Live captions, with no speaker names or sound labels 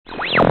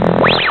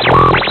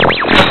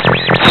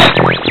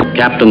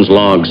Captain's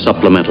Log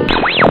Supplemental.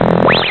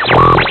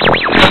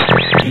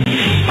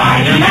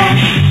 Spider-Man,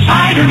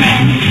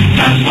 Spider-Man,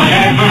 does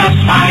whatever a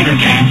spider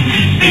can.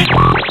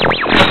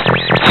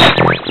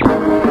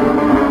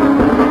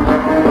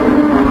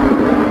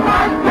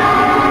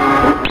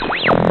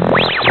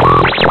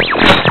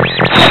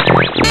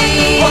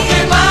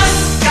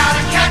 Pokemon,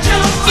 gotta catch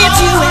 'em all.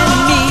 It's you and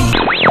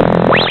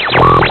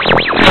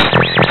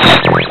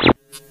me.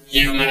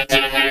 Human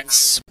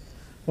Hex.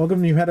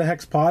 Welcome to Human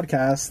Hex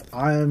Podcast.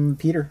 I'm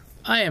Peter.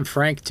 I am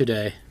Frank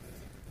today.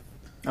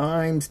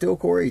 I'm still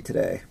Corey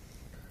today.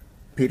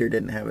 Peter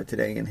didn't have it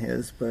today in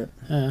his, but...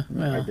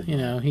 Well, you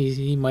know,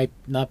 he might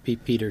not be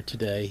Peter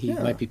today. He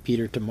might be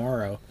Peter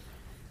tomorrow.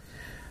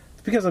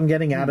 It's because I'm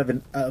getting out of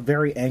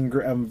very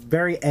angry. I'm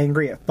very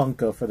angry at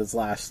Funko for this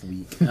last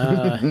week.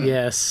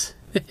 Yes.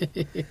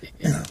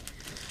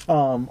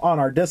 On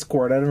our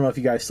Discord, I don't know if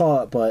you guys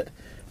saw it, but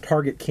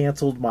Target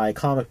canceled my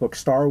comic book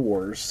Star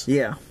Wars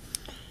Yeah.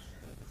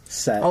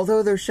 set.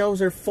 Although their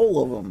shelves are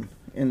full of them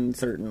in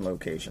certain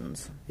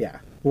locations. Yeah.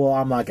 Well,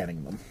 I'm not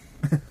getting them.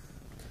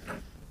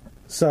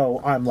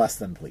 So I'm less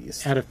than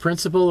pleased. Out of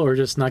principle or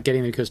just not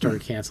getting them because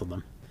Target canceled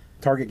them?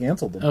 Target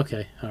canceled them.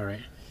 Okay, all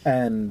right.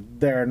 And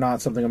they're not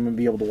something I'm going to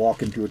be able to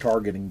walk into a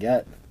Target and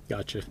get.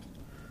 Gotcha.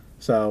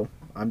 So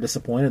I'm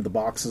disappointed. The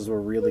boxes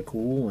were really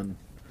cool and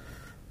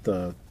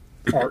the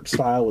art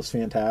style was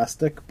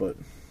fantastic, but...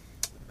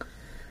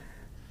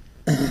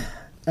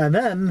 And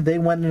then they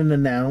went and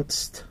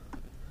announced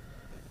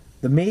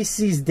the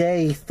Macy's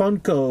Day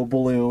Funko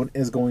balloon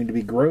is going to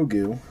be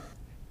Grogu.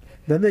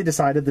 Then they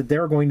decided that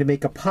they're going to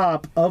make a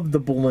pop of the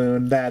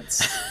balloon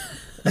that's...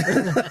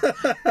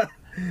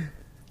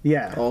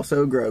 Yeah.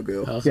 Also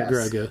Grogu. Also Yes.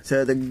 Grogu.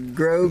 So the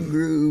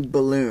Grogu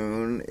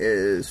balloon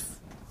is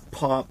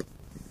pop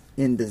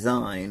in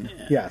design.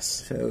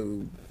 Yes.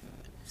 So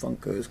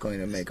Funko is going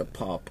to make a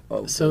pop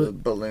of So the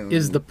balloon.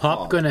 is the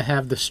pop going to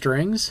have the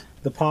strings?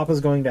 The pop is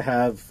going to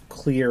have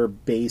clear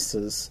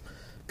bases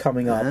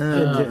coming up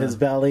into his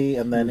belly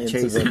and then into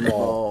chasing the the ball.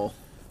 ball?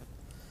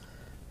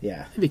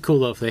 Yeah. It'd be cool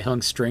though if they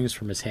hung strings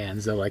from his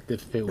hands, though, like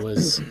if it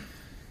was,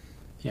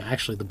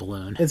 actually the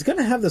balloon. It's going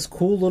to have this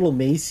cool little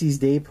Macy's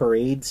Day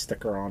Parade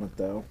sticker on it,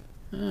 though.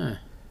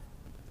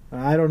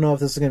 I don't know if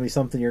this is going to be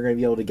something you're going to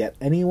be able to get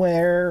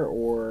anywhere,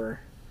 or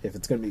if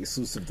it's going to be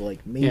exclusive to, like,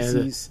 Yeah,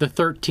 Macy's. the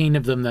 13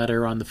 of them that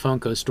are on the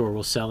Funko store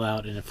will sell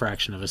out in a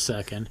fraction of a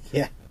second.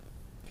 Yeah.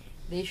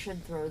 They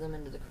should throw them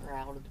into the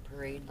crowd at the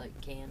parade like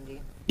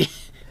candy. You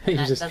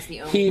That- just that's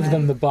the only heave way.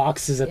 them the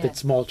boxes at Yeah. the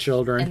small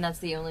children. And that's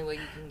the only way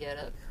you can get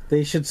it.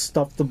 They should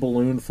stuff the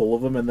balloon full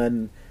of them and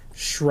then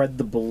shred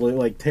the balloon,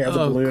 like tear the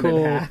Oh, balloon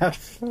cool. in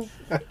half.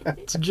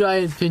 It's a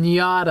giant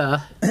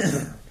piñata.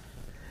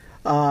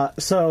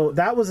 So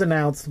that was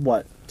announced,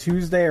 what,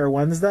 Tuesday or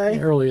Wednesday?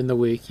 Early in the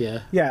week,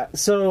 yeah. Yeah,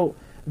 so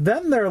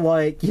then they're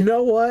like, you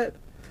know what?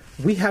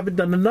 We haven't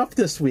done enough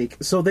this week.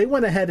 So they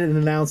went ahead and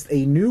announced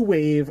a new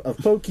wave of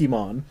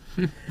Pokemon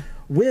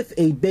with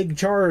a big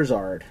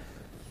Charizard.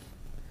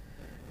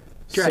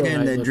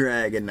 And the look-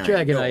 Dragonite.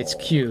 Dragonite's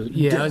cute.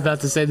 Yeah, I was about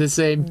to say the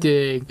same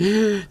thing.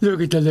 Look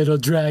at the little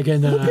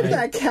Dragonite. Look at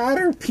that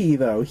Caterpie,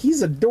 though.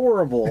 He's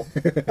adorable.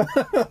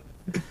 The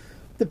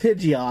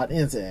Pidgeot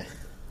is it?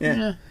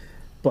 Yeah.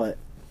 But,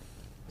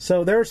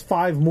 so there's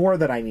 5 more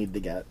that I need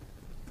to get.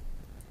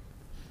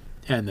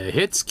 And the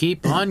hits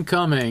keep on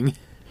coming.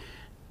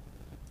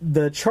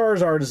 The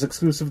Charizard is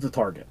exclusive to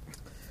Target.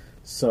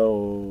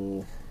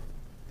 So,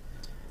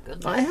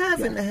 Good luck. I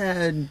haven't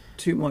had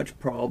too much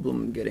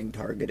problem getting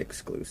Target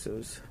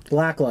exclusives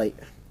Blacklight.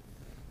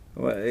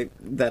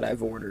 that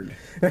I've ordered.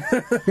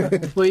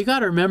 Well, you got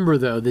to remember,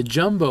 though, the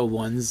jumbo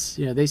ones,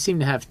 they seem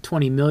to have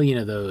 20 million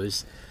of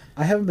those.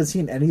 I haven't been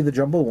seeing any of the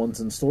jumbo ones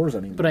in stores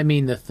anymore. But I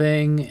mean, the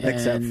Thing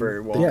Except and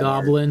for the Walmart.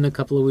 Goblin a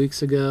couple of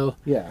weeks ago,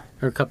 Yeah.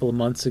 or a couple of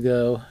months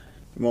ago.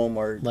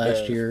 Walmart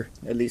Last year.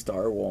 At least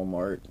our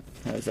Walmart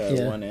has that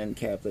Yeah. one end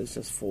cap that's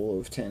just full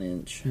of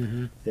 10-inch.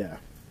 Yeah.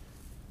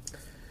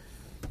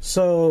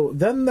 So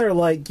then they're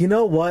like, you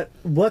know what?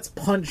 Let's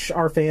punch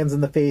our fans in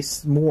the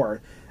face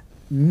more.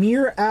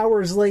 Mere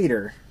hours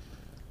later,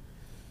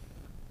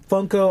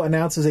 Funko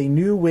announces a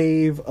new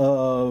wave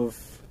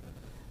of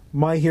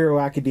My Hero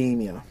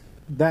Academia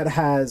that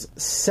has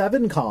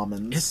 7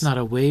 commons. It's not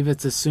a wave,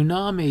 it's a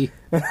tsunami.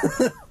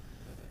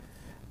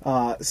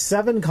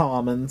 7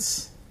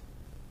 commons.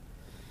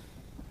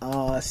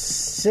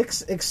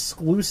 6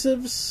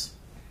 exclusives.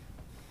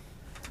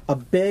 A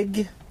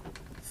big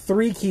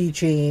 3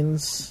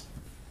 keychains.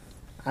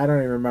 I don't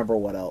even remember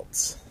what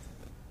else.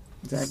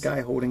 Is that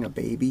guy holding a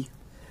baby?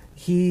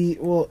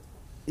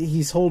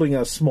 He's holding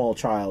a small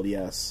child,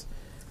 yes.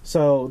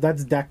 So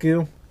that's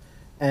Deku,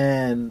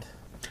 and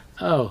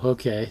Oh,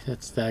 okay.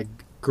 That's that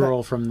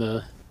girl from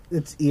the...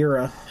 it's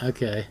Ira.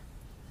 Okay.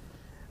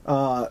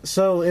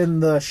 So in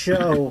the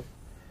show,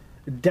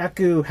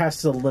 Deku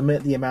has to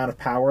limit the amount of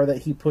power that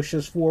he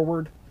pushes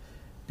forward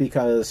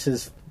because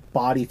his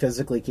body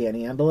physically can't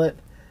handle it.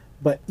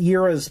 But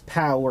Ira's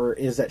power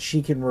is that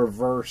she can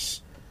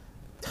reverse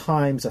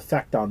time's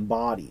effect on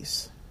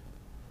bodies.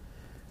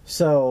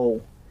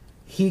 So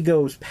he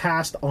goes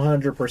past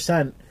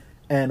 100%,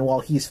 and while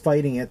he's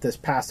fighting at this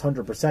past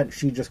 100%,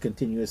 she just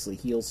continuously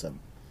heals him.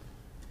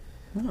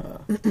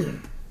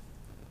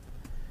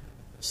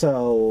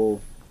 So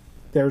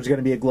there's going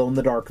to be a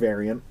glow-in-the-dark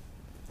variant.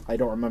 I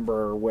don't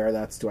remember where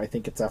that's to. I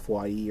think it's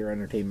FYE or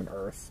Entertainment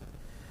Earth.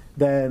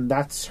 Then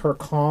that's her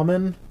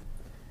common,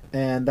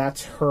 and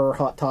that's her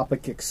Hot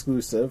Topic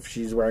exclusive.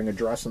 She's wearing a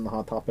dress in the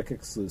Hot Topic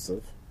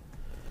exclusive.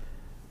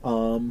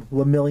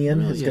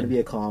 Lemillion is going to be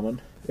a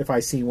common. If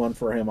I see one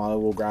for him, I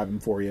will grab him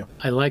for you.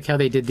 I like how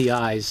they did the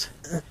eyes,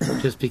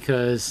 just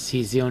because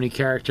he's the only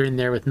character in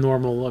there with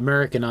normal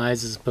American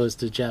eyes as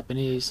opposed to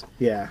Japanese.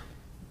 Yeah.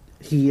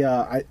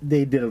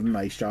 They did a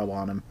nice job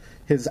on him.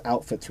 His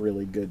outfit's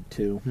really good,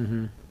 too.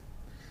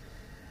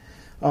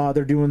 Mm-hmm.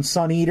 They're doing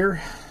Sun Eater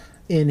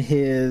in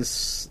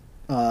his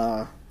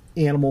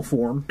animal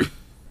form.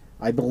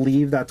 I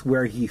believe that's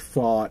where he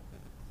fought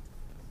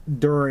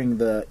during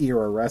the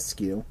Era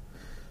Rescue.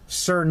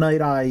 Sir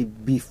Night Eye,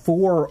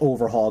 before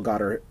Overhaul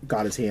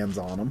got his hands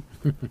on him.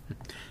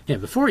 Yeah,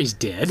 before he's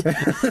dead.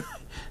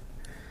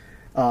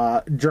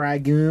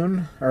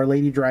 Dragoon, Our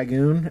Lady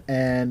Dragoon,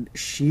 and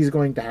she's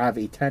going to have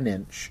a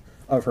 10-inch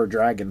of her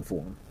dragon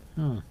form.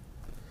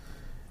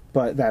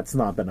 But that's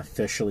not been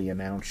officially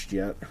announced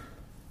yet.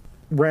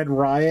 Red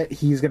Riot,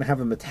 he's going to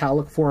have a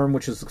metallic form,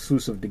 which is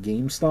exclusive to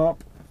GameStop.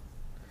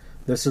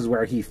 This is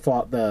where he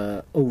fought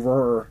the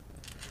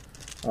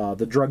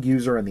drug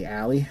user in the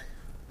alley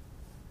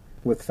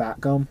with Fat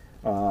Gum.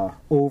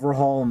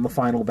 Overhaul in the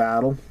final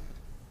battle.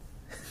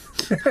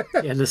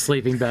 And the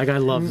sleeping bag, I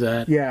love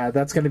that. Yeah,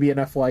 that's going to be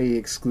an FYE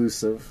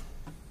exclusive.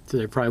 So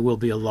there probably will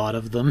be a lot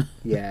of them.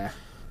 Yeah.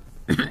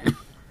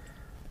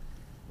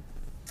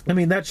 I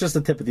mean, that's just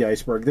the tip of the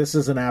iceberg. This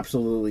is an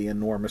absolutely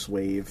enormous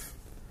wave.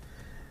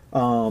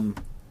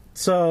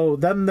 So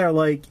then they're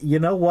like, you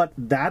know what?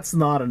 That's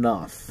not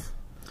enough.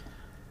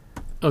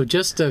 Oh,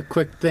 just a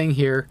quick thing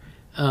here.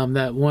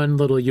 That one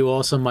little you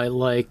also might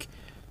like.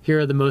 Here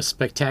are the most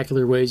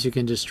spectacular ways you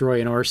can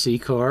destroy an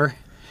RC car.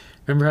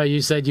 Remember how you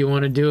said you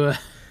want to do a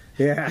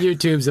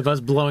YouTubes of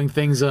us blowing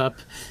things up?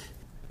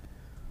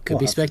 Could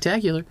be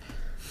spectacular.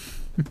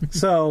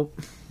 So,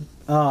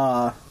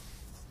 on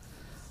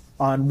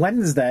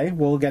Wednesday,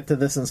 we'll get to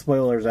this in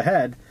spoilers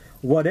ahead,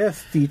 What If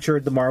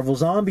featured the Marvel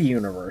Zombie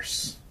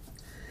Universe.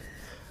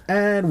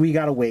 And we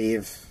got a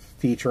wave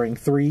featuring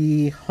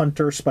 3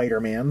 Hunter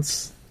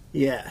Spider-Mans.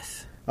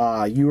 Yes.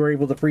 You were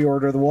able to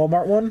pre-order the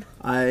Walmart one?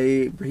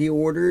 I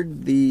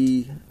pre-ordered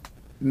the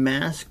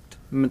masked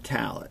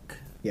metallic.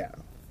 Yeah.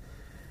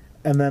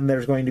 And then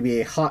there's going to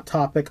be a Hot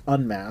Topic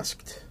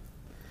unmasked.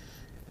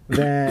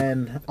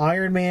 Then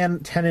Iron Man,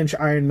 10-inch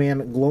Iron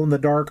Man,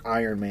 glow-in-the-dark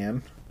Iron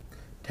Man.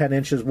 10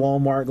 inches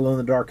Walmart,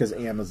 glow-in-the-dark is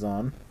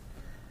Amazon.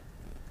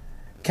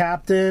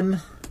 Captain,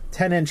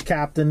 10-inch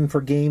Captain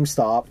for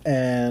GameStop,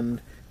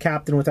 and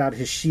Captain without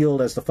his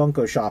shield as the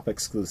Funko Shop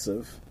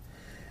exclusive.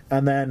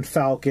 And then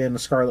Falcon,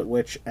 Scarlet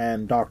Witch,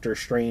 and Doctor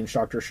Strange.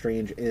 Doctor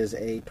Strange is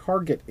a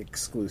Target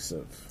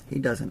exclusive. He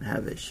doesn't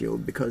have his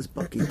shield because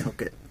Bucky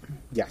took it.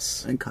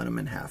 Yes. And cut him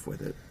in half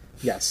with it.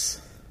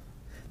 Yes.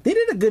 They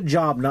did a good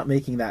job not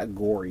making that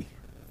gory.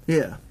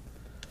 Yeah.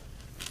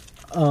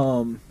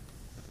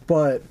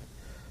 But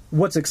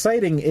what's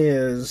exciting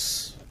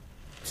is,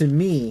 to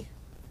me,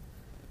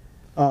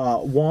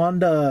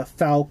 Wanda,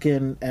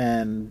 Falcon,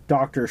 and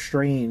Doctor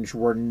Strange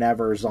were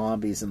never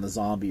zombies in the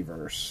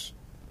Zombieverse.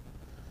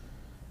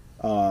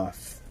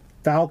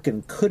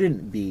 Falcon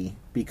couldn't be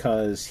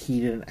because he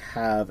didn't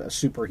have a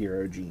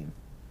superhero gene.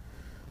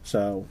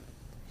 So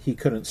he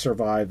couldn't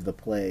survive the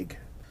plague.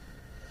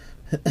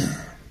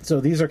 So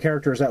these are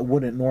characters that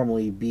wouldn't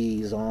normally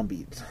be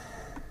zombies.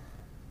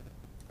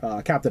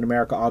 Captain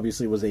America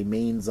obviously was a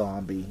main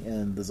zombie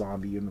in the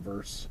zombie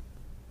universe.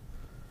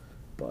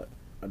 But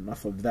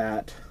enough of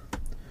that.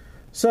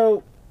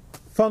 So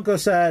Funko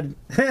said,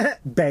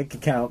 bank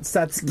accounts,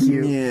 that's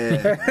cute.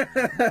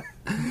 Yeah.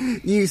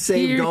 You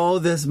saved Here.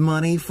 all this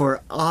money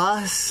for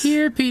us?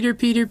 Here, Peter.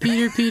 Here,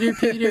 Peter.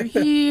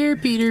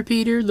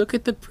 Look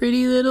at the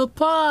pretty little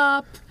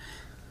pop.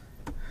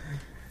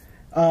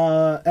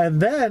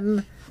 And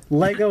then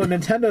Lego and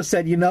Nintendo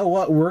said, you know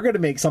what, we're going to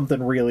make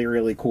something really,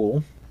 really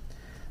cool.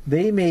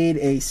 They made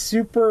a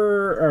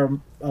Super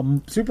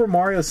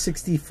Mario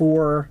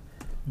 64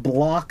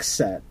 block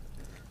set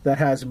that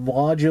has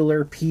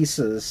modular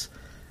pieces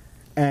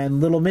and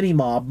little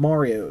mini-mob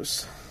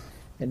Marios.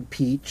 And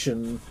Peach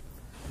and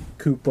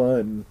Koopa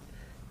and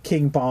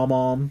King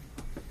Bomb-Omb.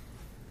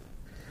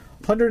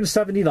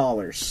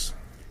 $170.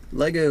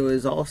 Lego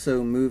is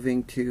also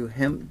moving to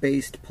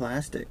hemp-based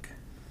plastic.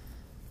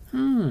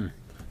 I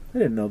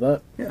didn't know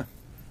that. Yeah.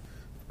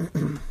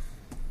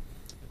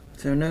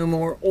 So no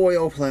more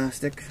oil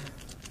plastic.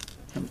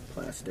 Hemp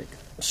plastic.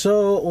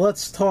 So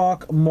let's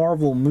talk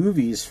Marvel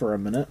movies for a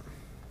minute.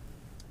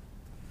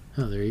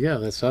 Oh, there you go.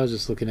 That's what I was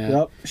just looking at.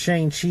 Yep.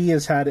 Shang-Chi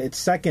has had its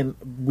second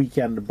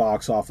weekend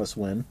box office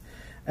win,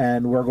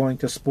 and we're going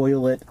to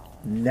spoil it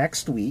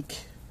next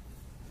week.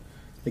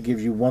 It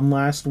gives you one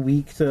last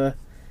week to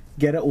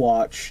get it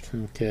watched.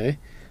 Okay.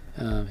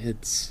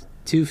 It's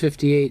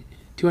 $258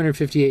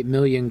 $258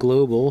 million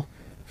global.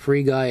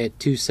 Free Guy at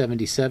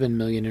 $277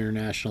 million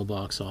international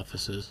box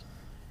offices.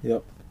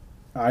 Yep.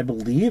 I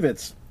believe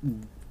it's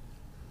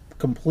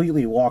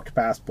completely walked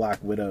past Black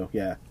Widow.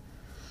 Yeah.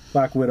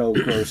 Black Widow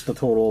grossed a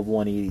total of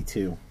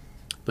 182.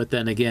 But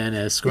then again,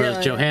 as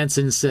Scarlett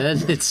Johansson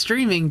said, it's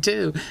streaming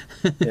too.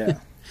 Yeah.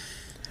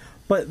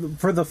 But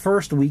for the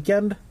first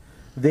weekend,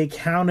 they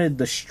counted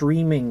the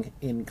streaming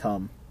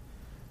income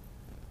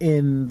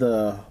in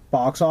the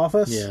box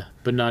office. Yeah,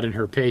 but not in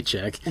her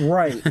paycheck.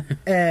 Right.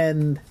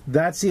 And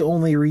that's the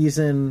only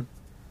reason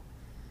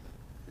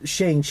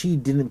Shang-Chi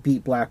didn't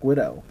beat Black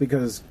Widow,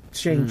 because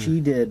Shang-Chi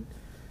did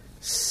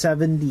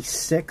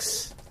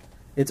 76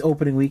 its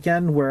opening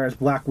weekend, whereas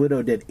Black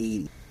Widow did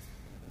 80.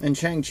 And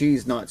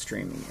Shang-Chi's not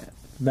streaming yet.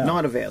 No.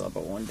 Not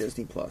available on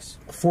Disney+.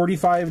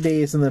 45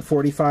 days, and then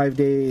 45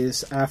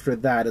 days after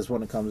that is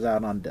when it comes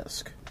out on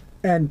disc.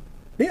 And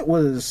it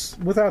was,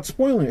 without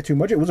spoiling it too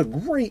much, it was a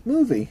great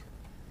movie.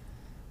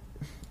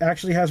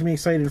 Actually has me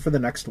excited for the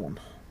next one.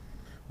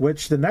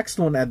 Which the next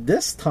one at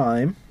this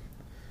time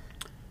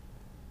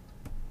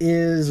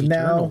is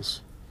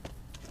Eternals.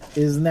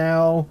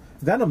 now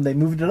Venom. They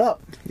moved it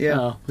up. Yeah.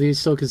 Oh, well, you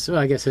still consider,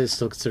 I guess it's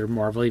still considered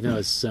Marvel, even though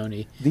it's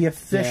Sony. The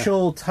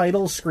official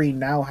title screen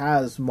now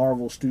has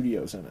Marvel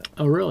Studios in it.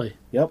 Oh, really?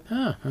 Yep.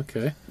 Oh,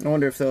 okay. I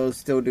wonder if they'll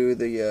still do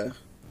the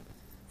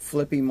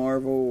flippy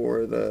Marvel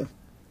or the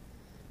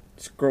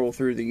scroll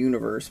through the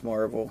universe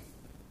Marvel.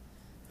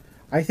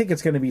 I think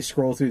it's going to be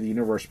scroll through the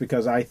universe,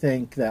 because I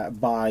think that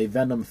by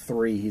Venom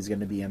 3 he's going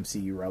to be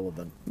MCU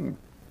relevant.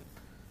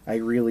 I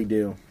really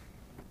do.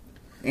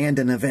 And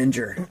an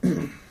Avenger.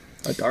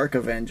 A Dark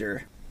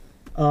Avenger.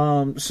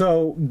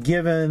 So,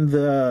 given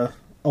the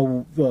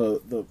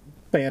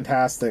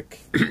fantastic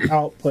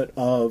output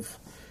of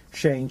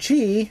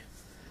Shang-Chi,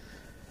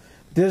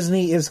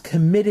 Disney is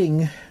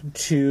committing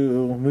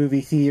to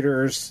movie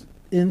theaters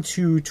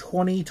into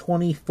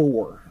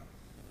 2024.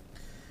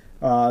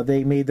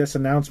 They made this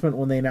announcement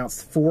when they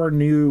announced 4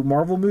 new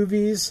Marvel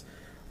movies.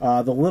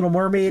 The Little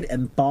Mermaid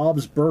and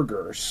Bob's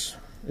Burgers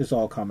is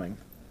all coming.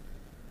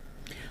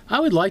 I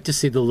would like to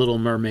see The Little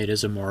Mermaid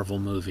as a Marvel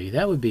movie.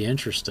 That would be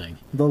interesting.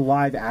 The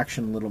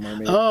live-action Little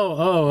Mermaid.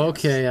 Oh,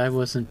 okay. I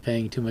wasn't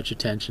paying too much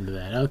attention to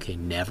that. Okay,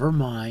 never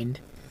mind.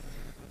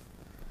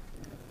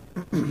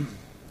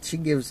 She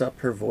gives up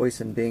her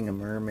voice in being a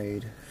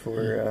mermaid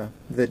for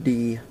the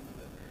D.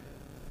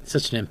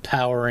 Such an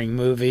empowering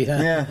movie.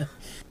 Yeah.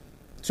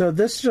 So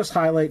this just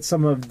highlights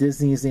some of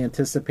Disney's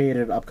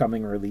anticipated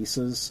upcoming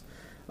releases.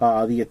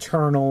 The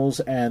Eternals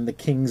and The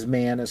King's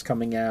Man is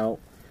coming out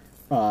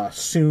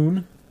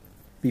soon,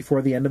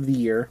 before the end of the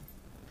year.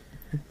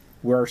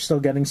 We're still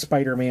getting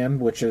Spider-Man,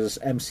 which is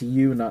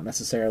MCU, not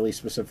necessarily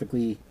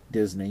specifically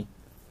Disney.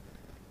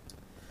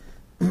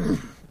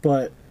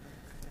 But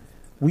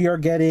we are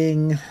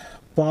getting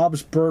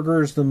Bob's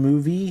Burgers, the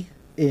movie,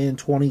 in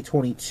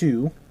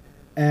 2022,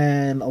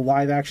 and a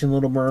live-action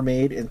Little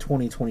Mermaid in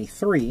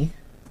 2023.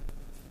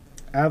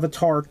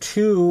 Avatar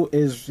 2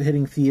 is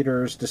hitting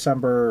theaters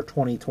December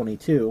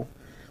 2022.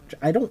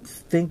 I don't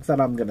think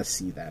that I'm going to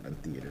see that in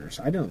theaters.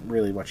 I didn't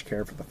really much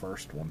care for the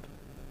first one.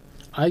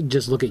 I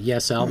just look at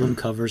Yes album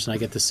covers and I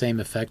get the same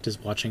effect as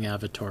watching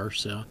Avatar,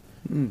 so...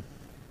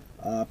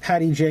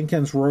 Patty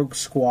Jenkins' Rogue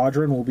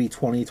Squadron will be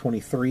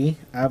 2023.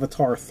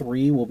 Avatar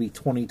 3 will be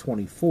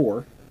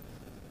 2024.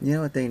 You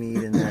know what they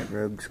need in that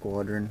Rogue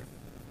Squadron?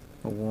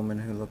 A woman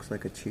who looks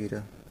like a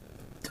cheetah.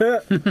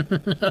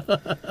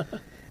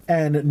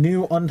 And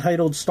new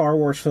untitled Star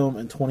Wars film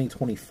in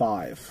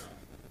 2025.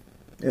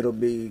 It'll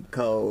be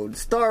called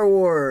Star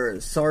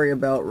Wars. Sorry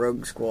about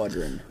Rogue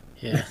Squadron.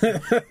 Yeah.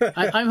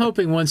 I'm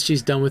hoping once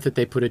she's done with it,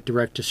 they put it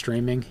direct to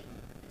streaming.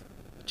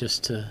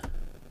 Just to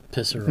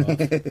piss her off.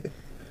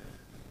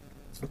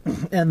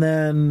 And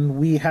then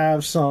we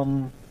have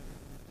some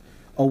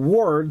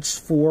awards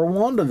for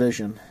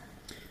WandaVision.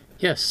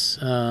 Yes.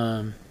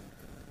 I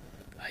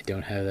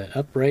don't have that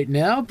up right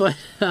now, but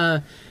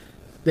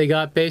they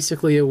got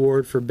basically an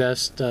award for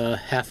best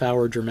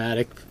half-hour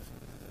dramatic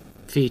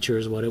feature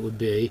is what it would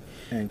be,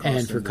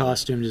 and for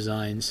costume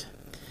designs.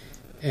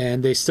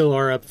 And they still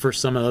are up for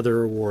some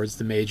other awards,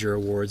 the major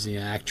awards, the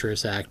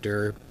actress,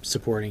 actor,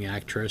 supporting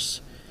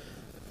actress.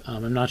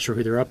 I'm not sure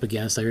who they're up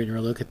against. I didn't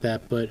really look at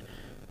that, but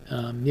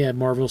yeah,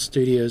 Marvel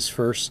Studios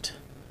first.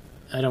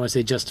 I don't want to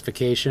say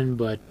justification,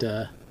 but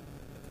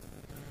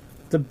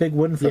it's a big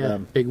win for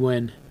them. Big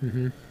win.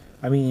 Mm-hmm.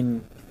 I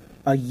mean,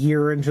 a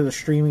year into the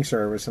streaming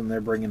service and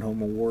they're bringing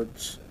home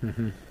awards.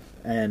 Mm-hmm.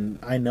 And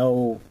I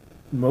know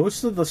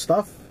most of the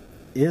stuff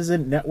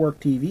isn't network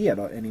TV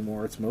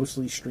anymore. It's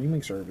mostly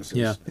streaming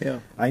services. Yeah.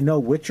 I know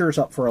Witcher's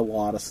up for a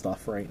lot of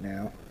stuff right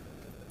now.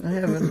 I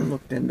haven't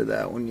looked into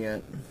that one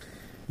yet.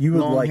 You would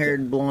like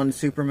Long-haired it. blonde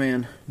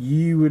Superman.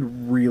 You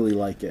would really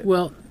like it.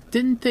 Well,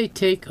 didn't they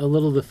take a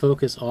little of the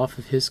focus off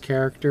of his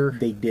character?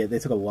 They did. They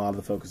took a lot of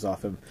the focus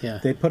off him. Yeah.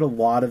 They put a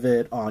lot of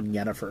it on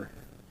Yennefer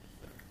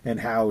and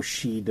how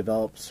she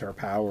develops her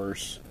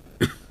powers.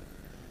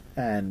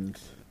 And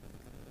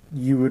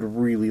you would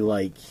really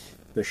like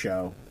the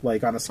show.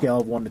 Like, on a scale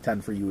of 1 to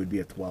 10 for you would be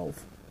a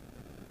 12.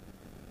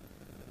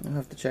 I'll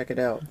have to check it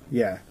out.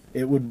 Yeah,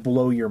 it would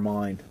blow your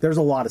mind. There's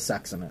a lot of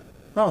sex in it.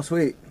 Oh,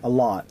 sweet. A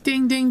lot.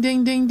 Ding, ding,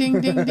 ding, ding,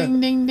 ding, ding, ding,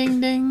 ding, ding,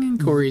 ding.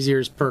 Corey's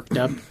ears perked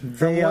up.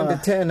 From 1 to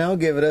 10, I'll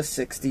give it a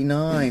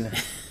 69.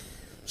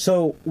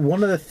 So,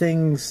 one of the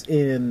things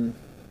in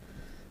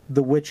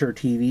the Witcher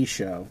TV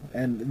show,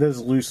 and this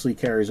loosely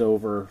carries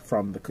over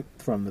from the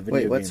video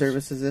Wait, what games.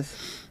 service is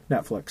this?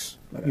 Netflix.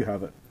 Okay. You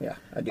have it. Yeah,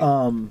 I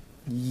do.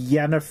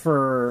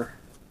 Yennefer,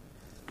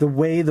 the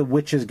way the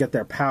witches get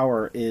their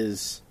power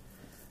is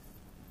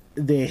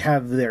they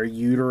have their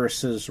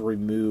uteruses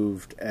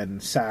removed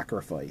and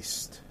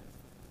sacrificed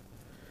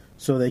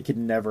so they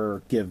can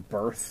never give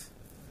birth.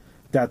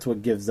 That's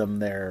what gives them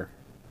their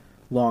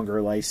longer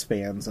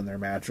lifespans and their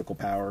magical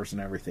powers and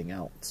everything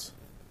else.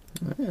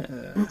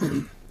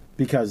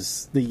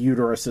 Because the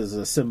uterus is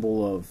a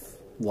symbol of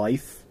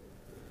life,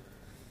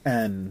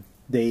 and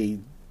they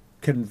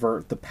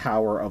convert the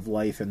power of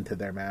life into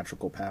their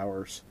magical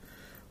powers.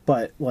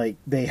 But, like,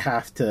 they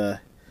have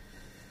to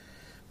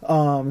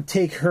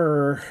take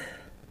her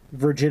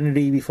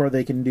virginity before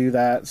they can do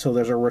that, so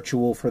there's a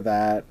ritual for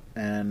that,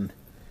 and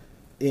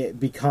it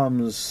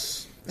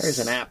becomes... There's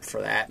an app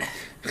for that.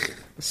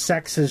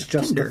 Sex is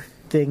just Tinder.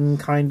 a thing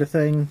kind of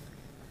thing,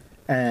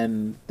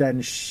 and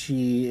then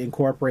she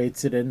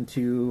incorporates it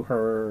into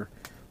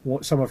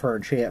some of her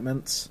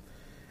enchantments,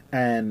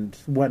 and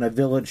when a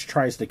village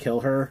tries to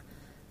kill her,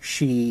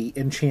 she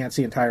enchants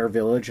the entire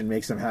village and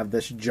makes them have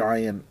this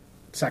giant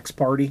sex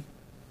party.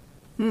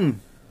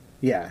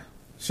 Yeah.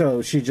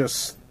 So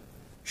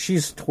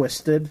she's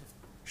twisted.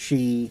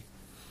 She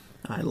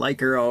I like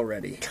her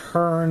already.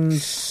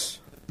 turns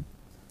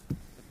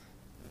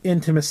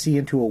intimacy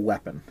into a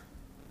weapon.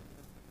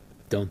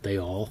 Don't they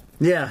all?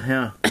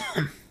 Yeah.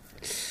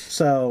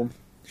 So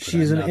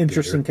she's I'm an not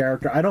interesting Peter.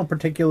 character. I don't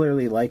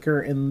particularly like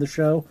her in the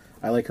show.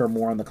 I like her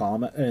more in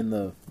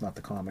the not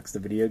the comics, the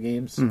video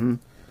games.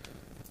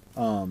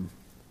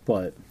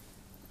 But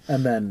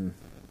and then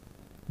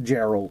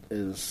Geralt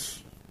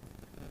is,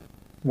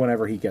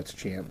 whenever he gets a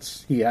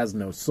chance, he has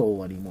no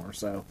soul anymore.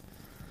 So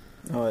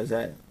Oh, is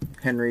that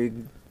Henry?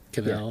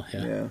 Cavell,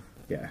 yeah.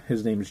 yeah,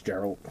 his name is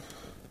Geralt.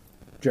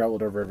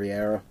 Geralt of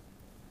Riviera.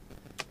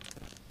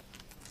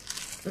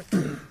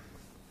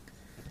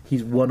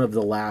 He's one of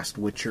the last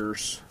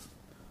Witchers.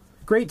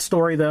 Great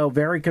story, though.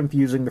 Very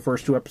confusing the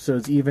first 2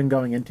 episodes, even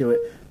going into it,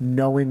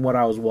 knowing what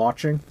I was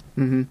watching.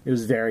 It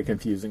was very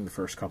confusing the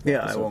first couple Yeah,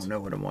 episodes. I won't know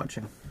what I'm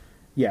watching.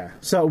 Yeah.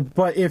 So,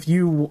 but if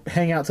you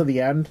hang out to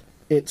the end,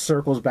 it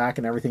circles back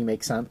and everything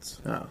makes sense.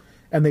 Oh,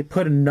 And they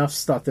put enough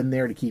stuff in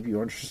there to keep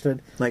you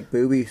interested. like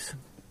boobies.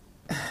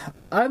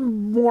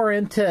 I'm more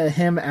into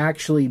him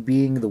actually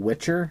being the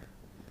Witcher.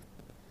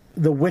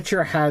 The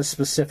Witcher has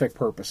specific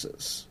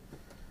purposes.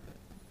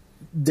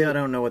 I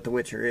don't know what The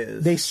Witcher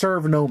is. They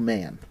serve no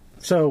man.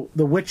 So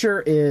the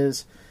Witcher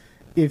is,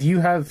 if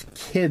you have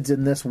kids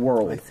in this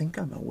world, I think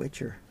I'm a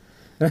Witcher.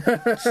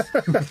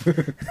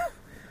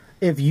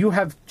 if you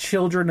have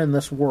children in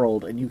this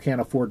world and you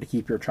can't afford to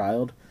keep your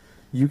child,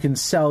 you can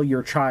sell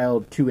your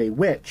child to a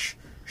witch.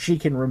 She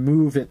can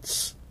remove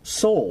its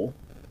soul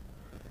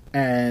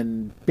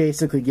and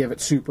basically give it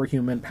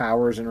superhuman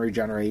powers and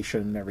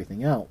regeneration and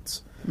everything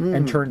else,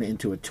 and turn it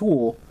into a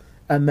tool,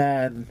 and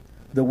then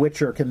the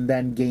Witcher can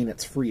then gain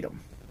its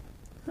freedom.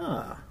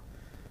 Ah,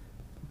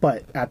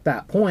 But at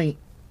that point,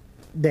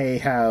 they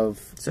have...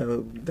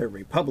 so they're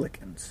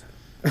Republicans.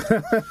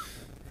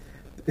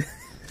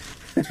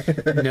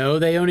 No,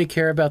 they only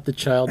care about the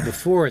child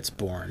before it's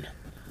born.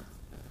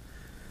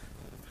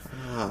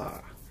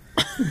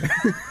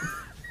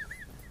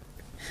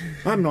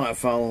 I'm not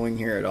following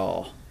here at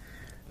all.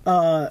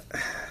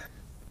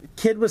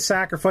 Kid was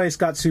sacrificed,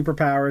 got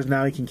superpowers,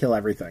 now he can kill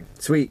everything.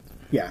 Sweet.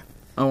 Yeah.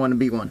 I want to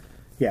be one.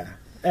 Yeah.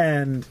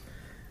 And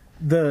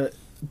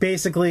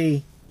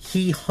basically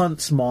he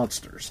hunts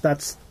monsters.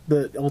 That's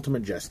the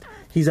ultimate gist.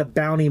 He's a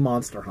bounty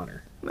monster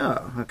hunter.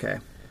 Oh, okay.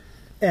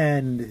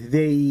 And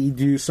they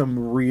do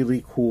some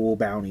really cool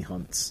bounty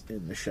hunts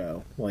in the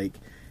show. Like,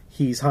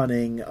 he's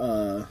hunting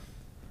a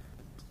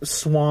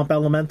swamp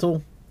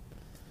elemental,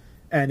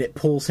 and it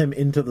pulls him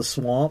into the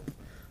swamp,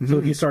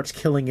 so he starts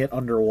killing it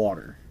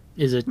underwater.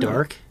 Is it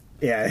dark?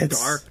 Yeah,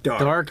 it's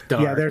Dark.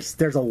 Yeah,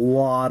 there's a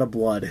lot of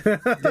blood.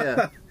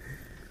 Yeah.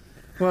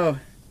 Well,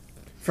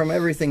 from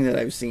everything that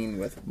I've seen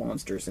with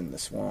monsters in the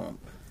swamp,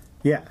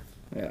 Yeah.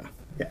 yeah.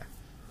 Yeah.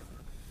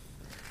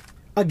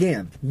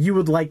 Again, you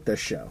would like this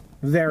show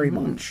very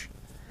much.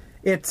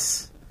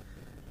 It's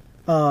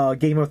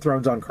Game of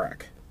Thrones on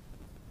crack.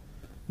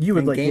 You would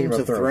And like Games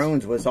of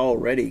Thrones was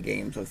already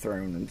Games of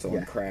Thrones on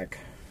Yeah. crack.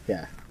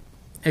 Yeah.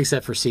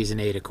 Except for season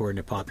 8, according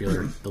to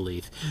popular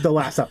belief. The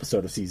last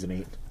episode of season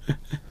 8.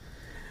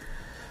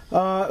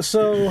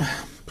 So,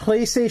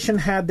 PlayStation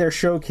had their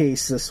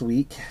showcase this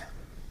week,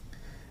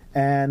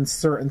 and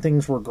certain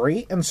things were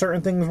great and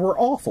certain things were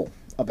awful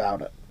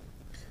about it.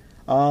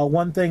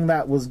 One thing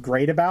that was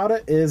great about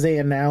it is they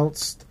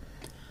announced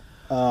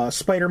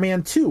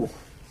Spider-Man 2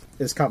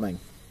 is coming.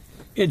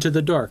 Into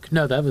the Dark.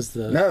 No, that was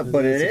the No,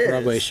 but that's it a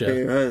Broadway is show.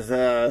 because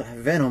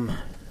Venom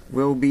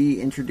will be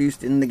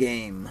introduced in the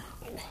game.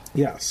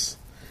 Yes.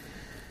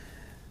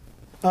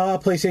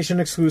 PlayStation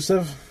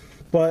exclusive.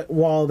 But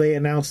while they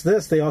announced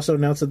this, they also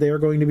announced that they are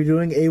going to be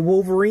doing a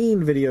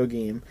Wolverine video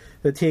game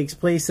that takes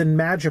place in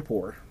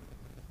Madripoor.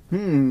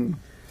 And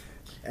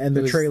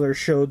the trailer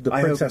showed the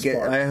princess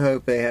part. I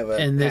hope they have a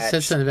And they patch.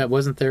 said something about,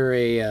 wasn't there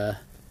a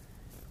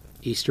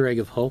Easter egg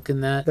of Hulk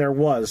in that? There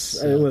was.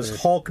 So it was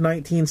Hulk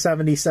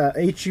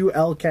 1977.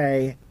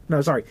 HLK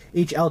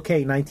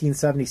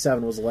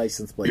 1977 was the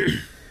license plate.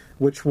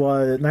 Which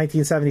was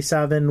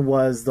 1977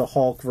 was the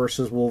Hulk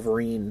versus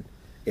Wolverine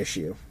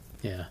issue.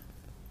 Yeah.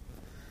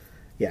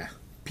 Yeah.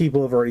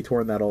 People have already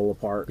torn that all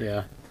apart.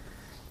 Yeah.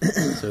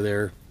 So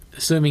they're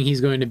assuming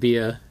he's going to be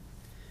a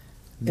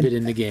bit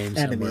in the game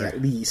Enemy somewhere.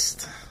 at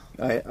least.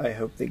 I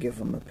hope they give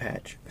him a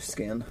patch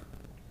skin.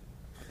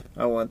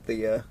 I want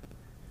the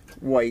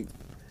white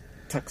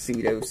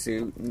tuxedo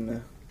suit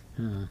and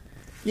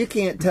you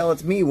can't tell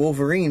it's me,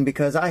 Wolverine,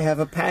 because I have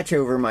a patch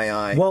over my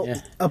eye. Well,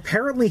 Yeah.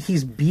 apparently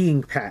he's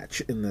being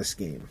Patch in this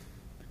game.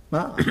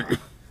 Ah.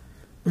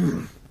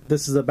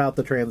 This is about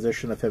the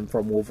transition of him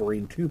from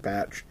Wolverine to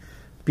Patch,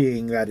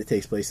 being that it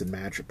takes place in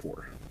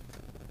Madripoor.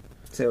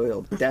 So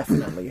he'll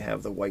definitely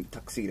have the white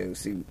tuxedo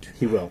suit.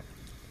 He will.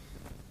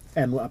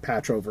 And a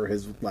patch over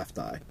his left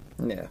eye.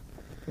 Yeah.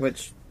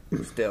 Which,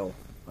 still,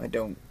 I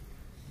don't...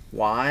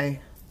 Why?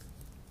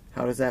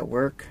 How does that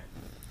work?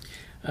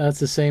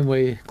 It's the same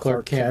way Clark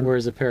Clark Kent Kent.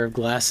 wears a pair of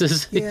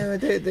glasses. Yeah,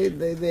 they It's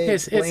a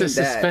explained that.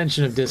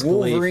 suspension of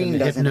disbelief Wolverine and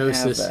doesn't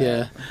hypnosis, have that.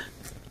 yeah.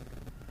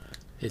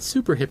 It's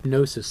super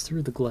hypnosis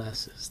through the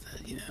glasses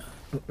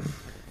that,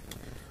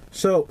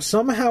 So,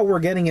 somehow we're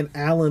getting an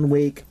Alan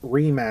Wake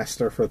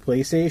remaster for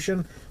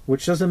PlayStation,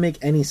 which doesn't make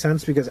any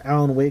sense because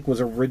Alan Wake was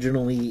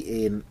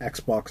originally an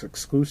Xbox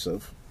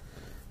exclusive.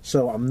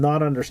 So, I'm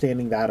not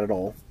understanding that at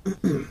all.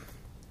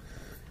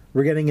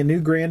 We're getting a new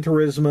Gran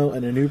Turismo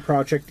and a new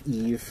Project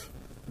Eve.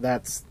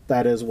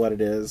 That is what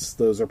it is.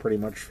 Those are pretty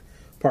much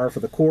par for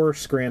the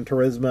course. Gran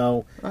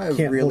Turismo I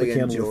can't really hold a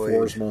candle to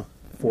enjoyed-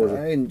 Forza.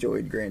 I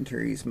enjoyed Gran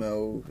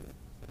Turismo.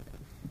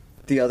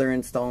 The other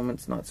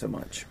installments, not so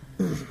much.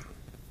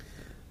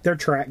 They're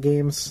track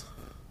games.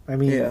 I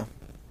mean, Yeah.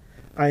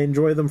 I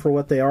enjoy them for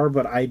what they are,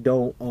 but I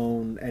don't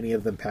own any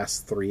of them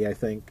past 3, I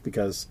think,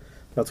 because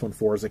that's when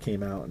Forza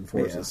came out, and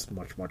Forza's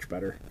much, much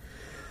better.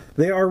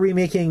 They are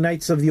remaking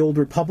Knights of the Old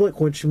Republic,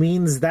 which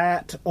means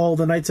that all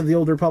the Knights of the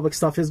Old Republic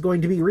stuff is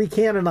going to be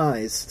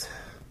recanonized.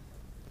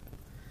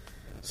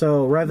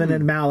 So Revan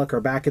and Malik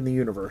are back in the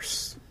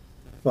universe.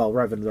 Well,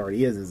 Revan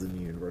already is in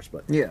the universe,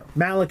 but Yeah.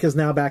 Malik is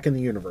now back in the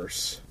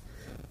universe.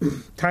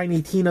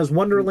 Tiny Tina's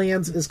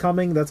Wonderlands is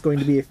coming. That's going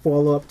to be a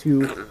follow-up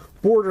to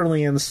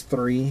Borderlands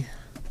 3.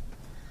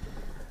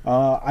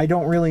 I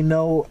don't really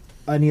know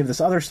any of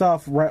this other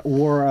stuff. God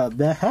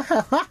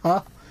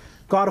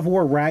of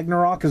War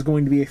Ragnarok is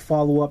going to be a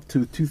follow-up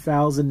to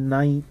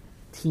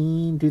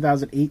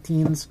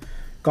 2018's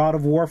God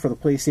of War for the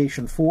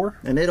PlayStation 4.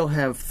 And it'll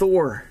have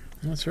Thor.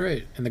 That's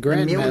right. And the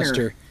Mjolnir.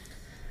 Grandmaster.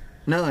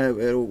 No,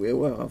 it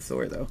will have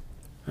Thor, though.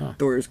 Oh.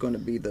 Thor is going to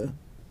be the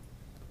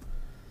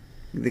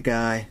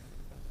guy.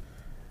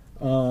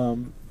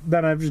 Then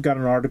I've just got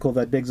an article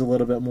that digs a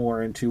little bit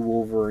more into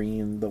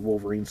the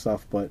Wolverine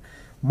stuff, but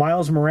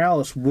Miles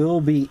Morales will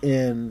be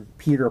in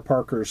Peter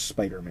Parker's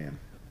Spider-Man.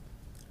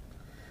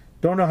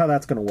 Don't know how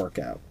that's going to work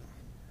out.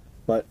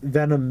 But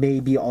Venom may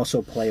be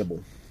also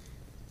playable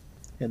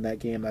in that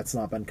game. That's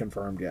not been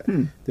confirmed yet.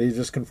 They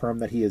just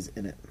confirmed that he is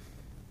in it.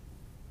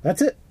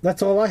 That's it.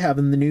 That's all I have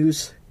in the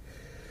news.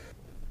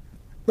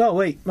 Oh,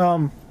 wait.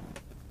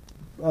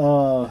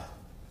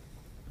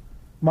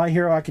 My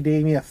Hero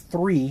Academia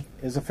 3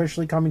 is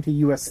officially coming to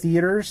U.S.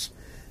 theaters.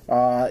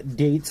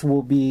 Dates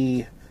will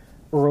be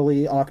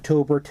early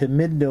October to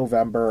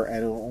mid-November,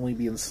 and it will only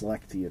be in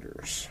select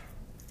theaters.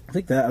 I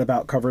think that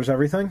about covers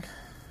everything.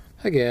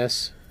 I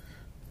guess.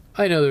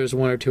 I know there's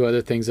one or two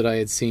other things that I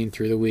had seen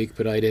through the week,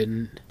 but I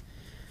didn't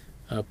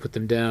put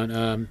them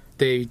down.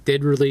 They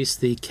did release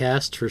the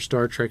cast for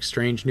Star Trek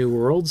Strange New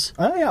Worlds.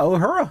 Oh, yeah,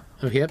 Uhura.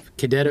 Oh, yep.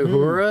 Cadet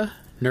Uhura,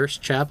 Nurse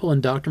Chapel,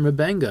 and Dr.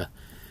 Mabenga.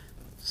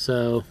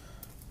 So,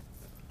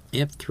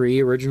 yep, 3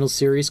 original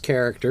series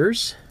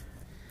characters.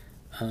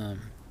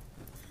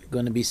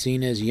 Going to be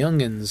seen as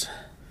youngins.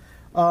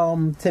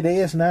 Today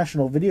is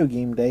National Video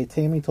Game Day.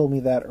 Tammy told me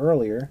that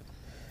earlier.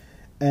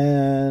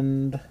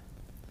 And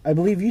I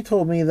believe you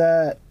told me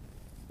that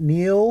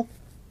Neil...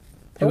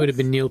 It would have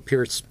been Neil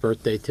Peart's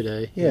birthday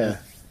today. Yeah.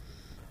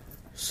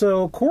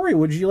 So, Corey,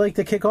 would you like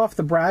to kick off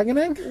the bragging?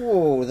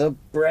 Oh, the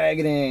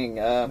braggating.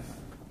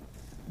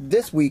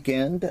 This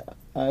weekend,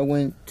 I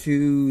went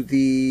to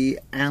the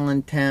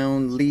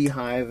Allentown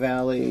Lehigh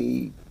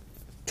Valley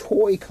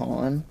Toy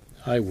Con.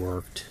 I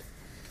worked.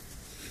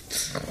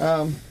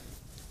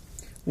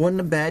 Wasn't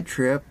a bad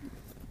trip.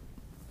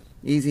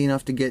 Easy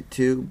enough to get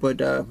to,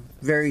 but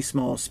very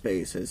small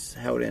space. It's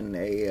held in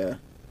a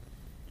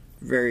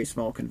very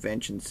small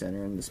convention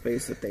center, and the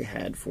space that they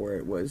had for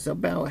it was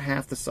about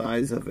half the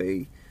size of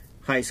a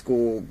high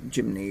school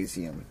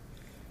gymnasium.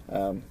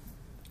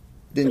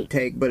 Didn't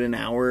take but an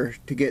hour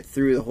to get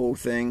through the whole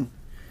thing.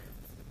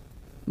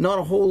 Not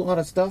a whole lot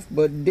of stuff,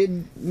 but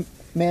did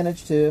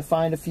manage to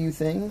find a few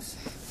things.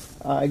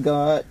 I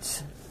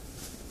got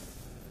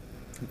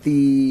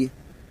the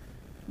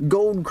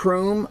Gold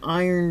Chrome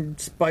Iron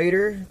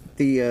Spider,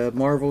 the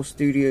Marvel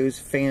Studios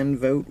fan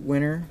vote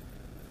winner.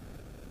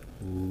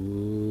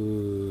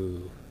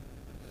 Ooh.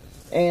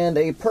 And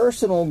a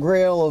personal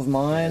grail of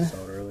mine, Saw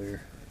it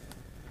earlier.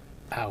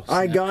 Ow,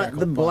 I snap, got crackle,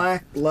 the pop.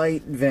 Black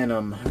Light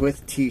Venom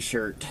with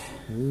t-shirt.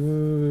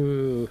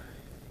 Ooh.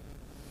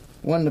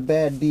 Wasn't a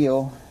bad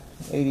deal.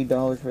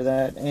 $80 for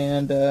that.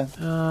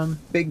 And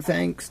big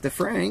thanks to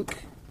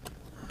Frank.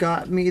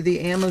 Got me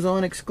the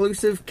Amazon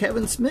exclusive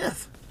Kevin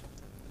Smith.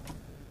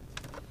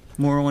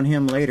 More on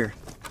him later.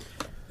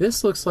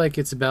 This looks like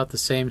it's about the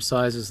same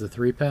size as the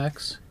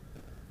 3-packs.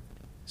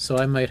 So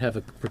I might have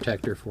a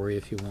protector for you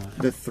if you want.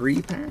 The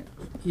 3-pack?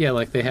 Yeah,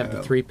 like they have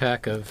Oh. the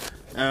 3-pack of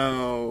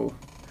Oh.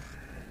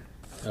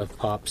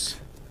 pops.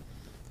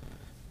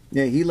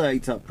 Yeah, he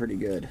lights up pretty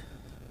good.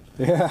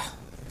 Yeah.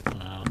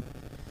 Wow.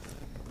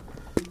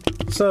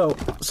 So,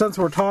 since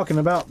we're talking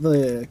about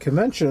the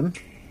convention,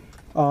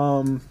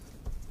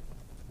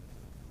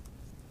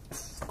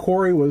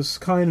 Corey was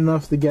kind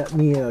enough to get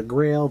me a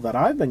grail that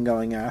I've been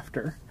going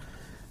after.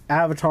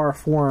 Avatar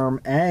form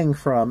Aang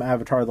from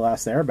Avatar The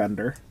Last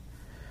Airbender.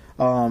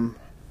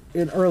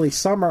 In early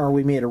summer,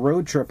 we made a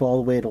road trip all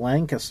the way to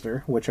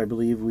Lancaster, which I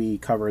believe we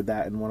covered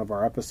that in one of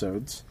our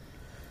episodes,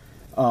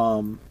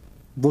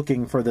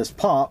 looking for this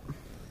pop,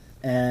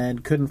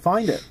 and couldn't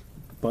find it.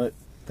 But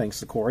thanks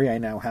to Corey, I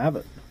now have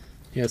it.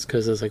 Yeah, it's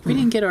because I was like, we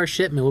didn't get our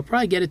shipment. We'll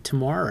probably get it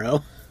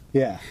tomorrow.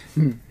 Yeah.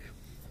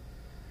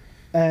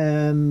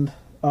 And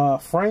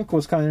Frank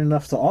was kind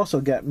enough to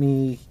also get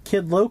me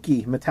Kid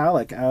Loki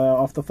Metallic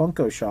off the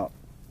Funko shop.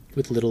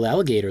 With little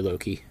alligator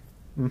Loki.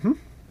 Mm-hmm.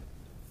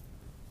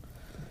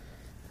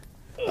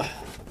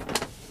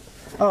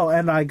 Oh,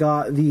 and I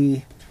got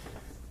the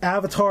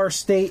Avatar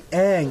State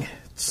Aang.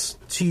 It's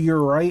to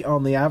your right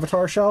on the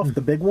Avatar shelf,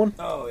 the big one.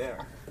 Oh,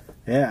 yeah.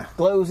 Yeah.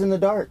 Glows in the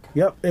dark.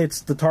 Yep,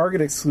 it's the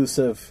Target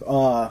exclusive.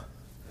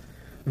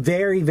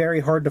 Very, very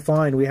hard to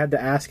find. We had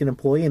to ask an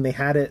employee, and they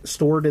had it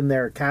stored in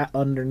their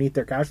underneath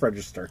their cash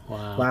register.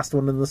 Wow. Last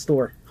one in the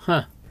store.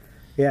 Huh.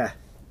 Yeah.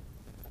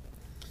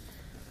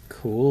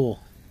 Cool.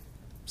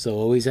 So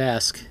always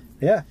ask.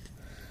 Yeah.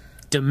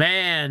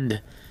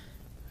 Demand.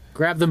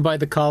 Grab them by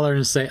the collar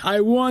and say, I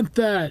want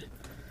that.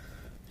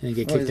 And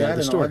get Oh, kicked is out that of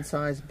the an store.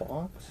 odd-sized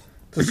box?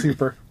 It's a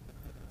super.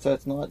 So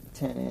it's not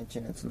 10-inch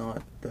and it's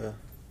not the...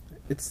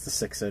 It's the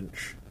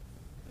 6-inch.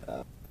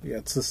 Yeah,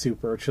 it's the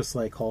super. It's just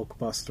like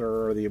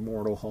Hulkbuster or the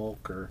Immortal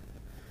Hulk or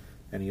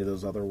any of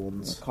those other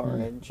ones.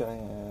 Carnage I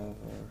have.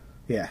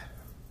 Yeah.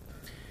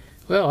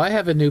 Well, I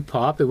have a new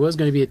pop. It was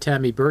going to be a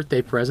Tammy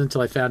birthday present until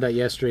I found out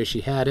yesterday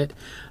she had it.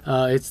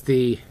 It's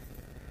the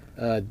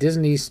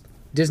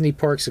Disney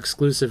Parks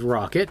exclusive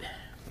rocket.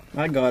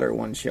 I got her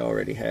one she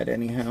already had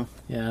anyhow.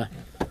 Yeah.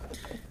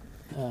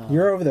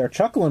 You're over there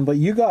chuckling, but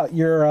you got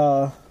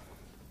your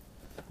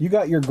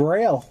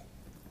Grail.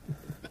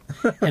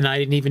 And I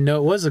didn't even know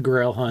it was a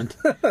Grail hunt,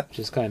 which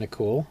is kind of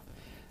cool.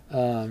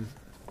 I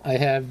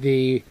have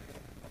the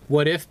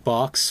What If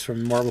box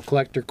from Marvel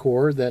Collector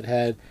Corps that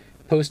had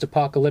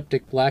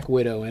post-apocalyptic Black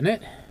Widow in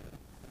it.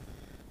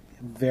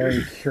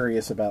 Very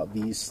curious about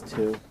these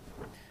two.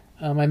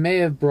 I may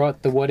have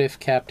brought the What If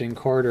Captain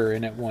Carter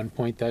in at one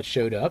point that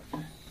showed up.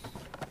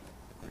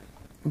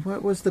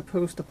 What was the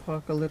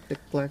post-apocalyptic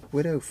Black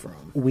Widow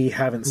from? We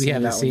haven't seen We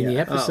haven't that seen one the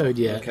yet. episode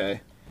yet,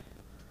 Okay.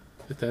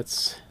 but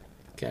that's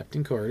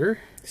Captain Carter.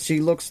 She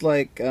looks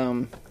like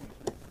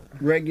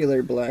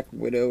regular Black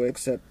Widow,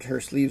 except her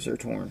sleeves are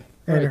torn.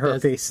 And Right, her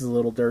that's- face is a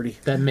little dirty.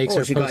 That makes Oh,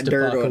 her she got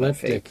dirt on her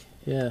face. post-apocalyptic.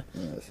 Yeah.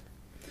 Yes.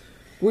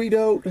 We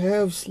don't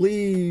have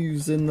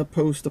sleeves in the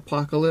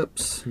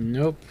post-apocalypse.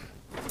 Nope.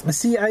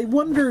 See, I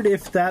wondered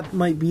if that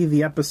might be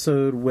the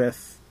episode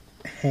with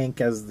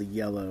Hank as the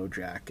yellow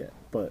jacket,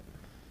 but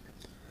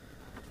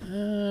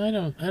I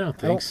don't think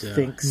don't so.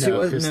 think so.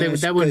 No,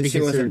 because that wouldn't be she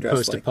wasn't considered dressed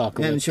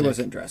post-apocalyptic. and she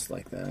wasn't dressed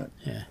like that.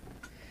 Yeah.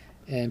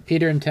 And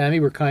Peter and Tammy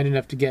were kind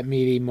enough to get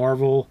me the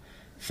Marvel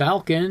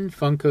Falcon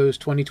Funko's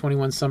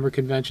 2021 Summer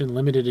Convention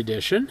Limited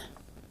Edition,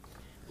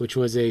 which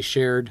was a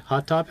shared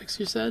Hot Topics,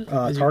 you said?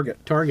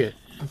 Target. Target.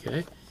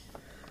 Okay.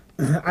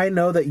 I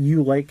know that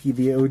you like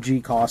the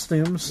OG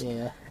costumes,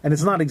 Yeah. and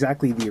it's not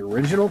exactly the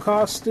original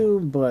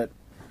costume, but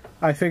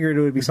I figured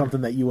it would be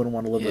something that you wouldn't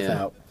want to live Yeah.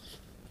 without.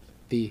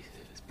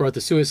 Brought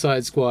the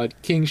Suicide Squad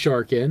King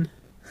Shark in.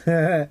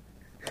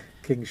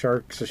 King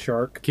Shark's a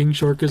shark. King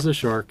Shark is a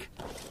shark.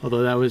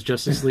 Although that was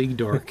Justice League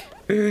Dark.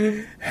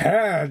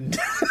 Hand!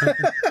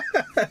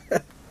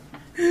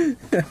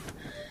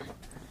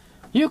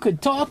 You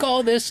could talk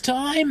all this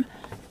time?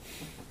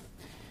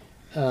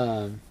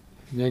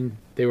 Then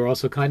they were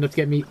also kind enough to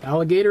get me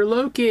Alligator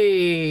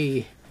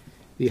Loki,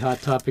 the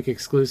Hot Topic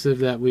exclusive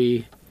that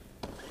we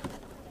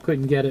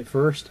couldn't get at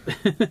first,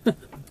 which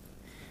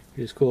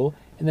is cool.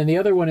 And then the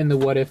other one in the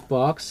What If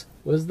box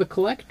was the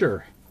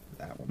Collector.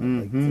 That one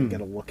I'd like to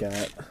get a look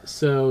at.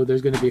 So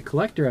there's going to be a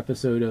Collector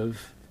episode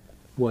of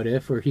What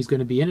If, or he's going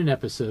to be in an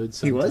episode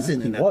sometime. He was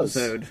in an He was.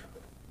 episode.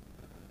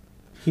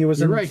 He was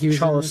You're in right. He was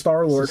in T'Challa the-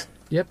 Star-Lord.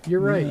 Yep, you're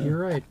right. Yeah. You're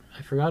right.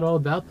 I forgot all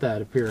about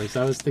that appearance.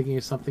 I was thinking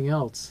of something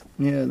else.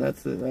 Yeah,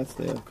 that's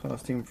the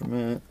costume from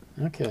it.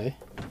 Okay.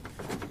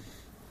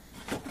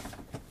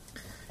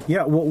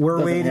 Yeah, what we're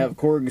Doesn't waiting have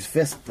Korg's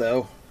fist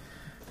though.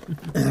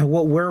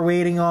 what we're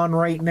waiting on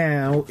right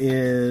now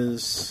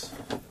is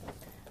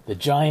The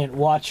giant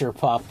Watcher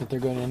pop that they're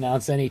going to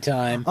announce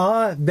anytime.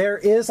 there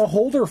is a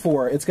holder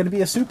for it. It's going to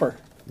be a super.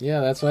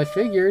 Yeah, that's what I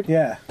figured.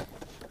 Yeah.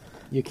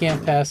 You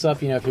can't pass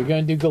up, if you're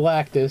going to do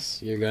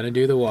Galactus, you're going to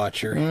do the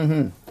Watcher.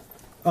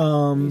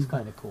 Mm-hmm. He's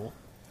kind of cool.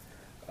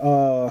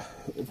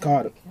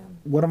 God,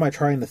 what am I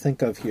trying to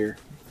think of here?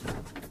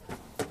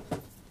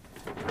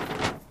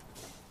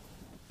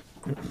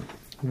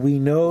 We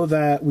know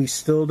that we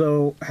still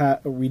don't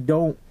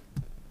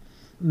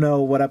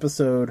know what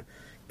episode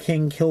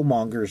King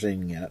Killmonger's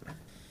in yet,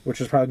 which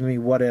is probably going to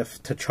be what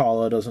if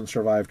T'Challa doesn't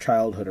survive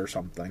childhood or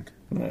something.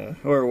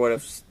 Or what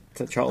if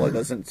T'Challa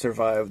doesn't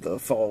survive the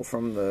fall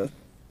from the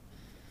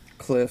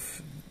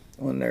cliff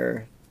on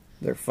their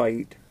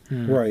fight?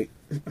 Right.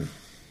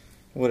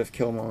 What if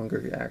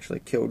Killmonger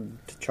actually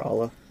killed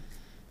T'Challa?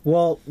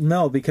 Well,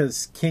 no,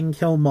 because King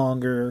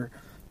Killmonger,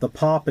 the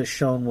pop is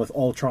shown with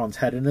Ultron's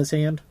head in his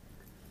hand.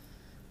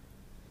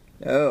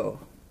 Oh.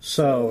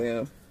 So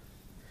yeah.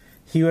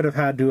 he would have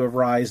had to have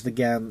rised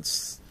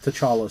against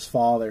T'Challa's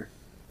father.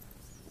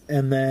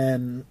 And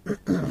then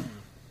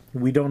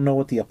we don't know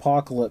what the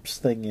Apocalypse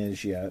thing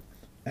is yet.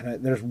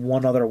 And there's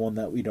one other one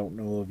that we don't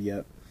know of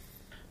yet.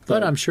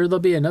 But I'm sure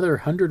there'll be another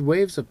 100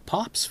 waves of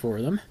pops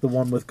for them. The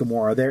one with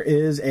Gamora. There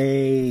is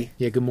a...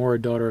 Yeah,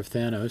 Gamora, daughter of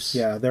Thanos.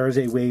 Yeah, there is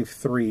a Wave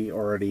 3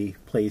 already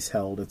place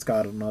held. It's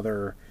got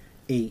another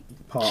 8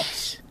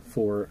 pops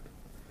for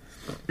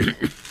it.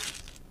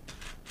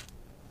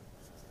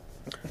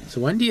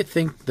 So when do you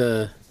think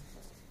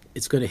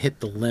it's going to hit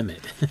the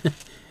limit?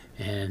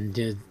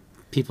 And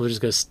people are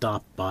just going to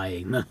stop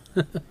buying them?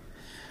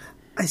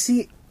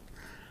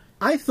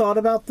 I thought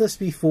about this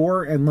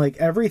before, and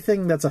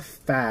everything that's a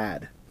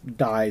fad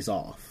dies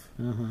off.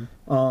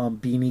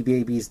 Beanie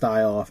Babies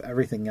die off,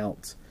 everything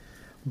else.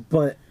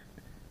 But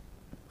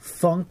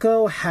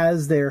Funko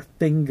has their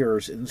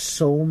fingers in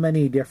so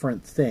many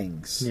different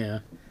things Yeah.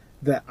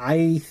 that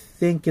I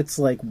think it's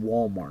like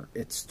Walmart.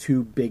 It's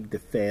too big to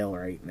fail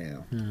right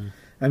now.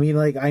 I mean,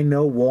 I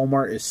know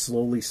Walmart is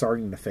slowly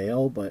starting to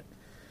fail, but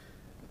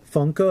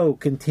Funko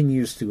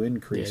continues to Yeah,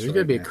 increase. there's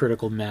going to be a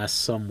critical mass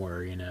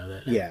somewhere,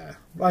 that... Yeah,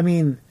 I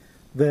mean,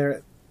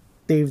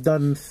 they've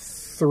done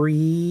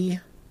 3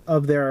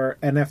 of their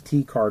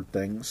NFT card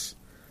things.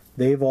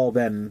 They've all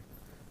been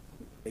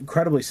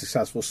incredibly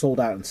successful, sold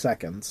out in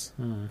seconds.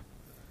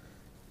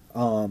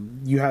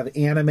 You have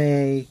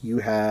anime, you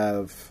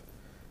have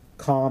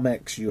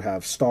comics, you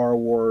have Star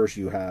Wars,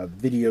 you have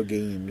video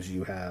games,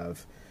 you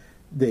have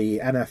the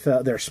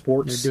NFL, their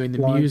sports. They're doing the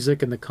line.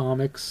 music and the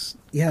comics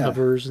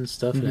covers and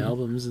stuff and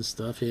albums and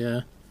stuff,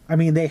 yeah. I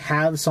mean, they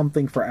have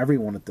something for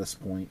everyone at this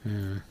point.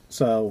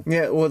 So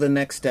Yeah, well, the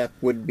next step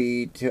would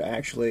be to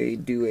actually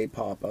do a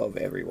pop of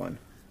everyone.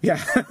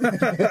 yeah,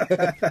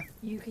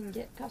 You can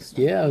get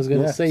custom. Yeah, I was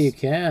going to Yes. say you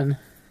can.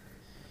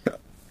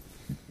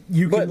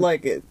 you But,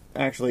 can.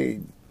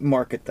 actually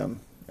market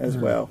them as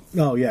well.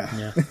 Oh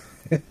yeah,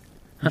 Yeah.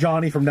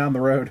 Johnny from down the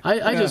road.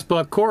 I just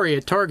bought Corey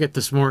at Target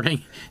this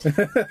morning.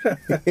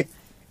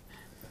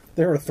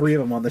 There were 3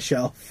 of them on the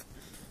shelf.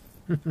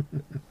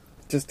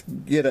 Just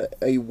get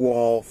a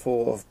wall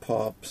full of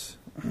pops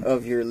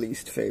of your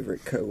least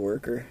favorite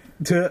coworker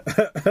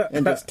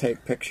and just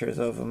take pictures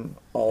of them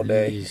all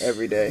day, Nice.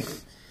 every day.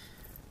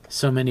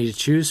 So many to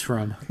choose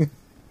from.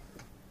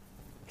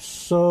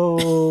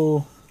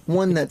 So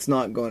One that's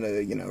not going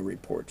to,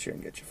 report you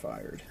and get you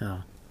fired.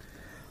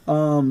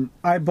 Oh.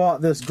 I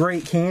bought this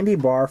great candy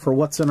bar for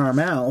What's in Our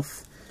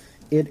Mouth.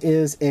 It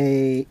is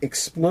a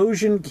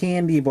explosion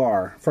candy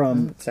bar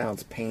from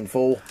Sounds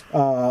painful.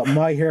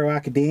 My Hero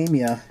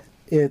Academia.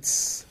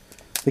 It's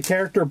the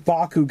character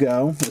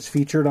Bakugo is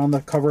featured on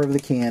the cover of the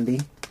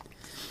candy,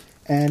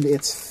 and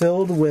it's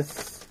filled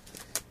with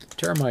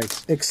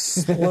Termites.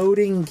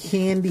 exploding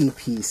candy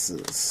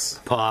pieces.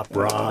 Pop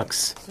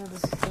rocks. So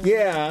this is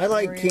Yeah, I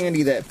like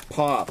candy that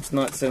pops,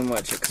 not so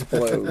much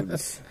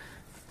explodes.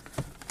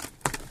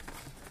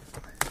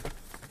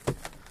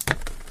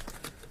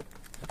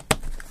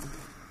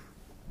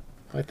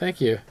 Why,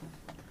 thank you.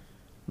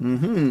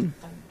 I'm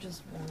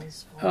just one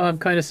is Oh, I'm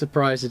kind of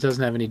surprised it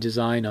doesn't have any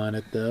design on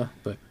it, though.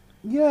 But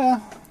Yeah.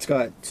 It's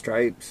got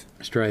stripes.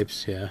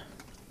 stripes, yeah.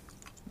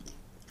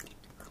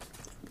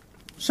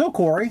 So,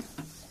 Corey,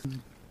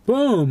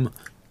 Boom!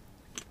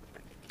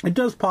 it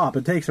does pop.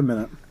 It takes a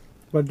minute,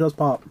 but it does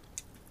pop.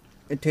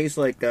 It tastes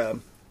like,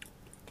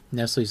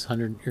 Nestle's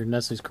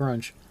Nestle's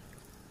Crunch.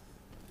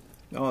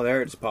 oh,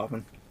 there it's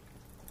popping.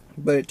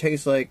 But it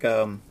tastes like, I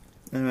don't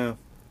know,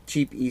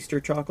 cheap Easter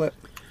chocolate.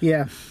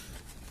 Yeah.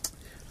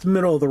 It's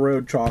middle of the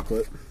road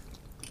chocolate.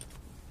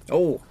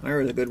 Oh,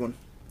 there's a good one.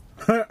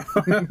 I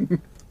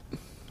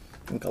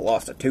think I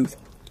lost a tooth.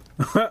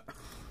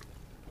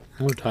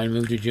 Oh, time to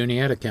move to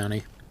Juniata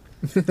County.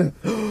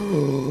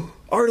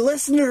 Our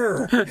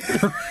listener!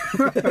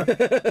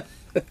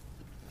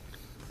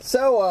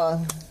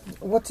 So,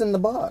 what's in the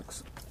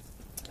box?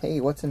 Hey,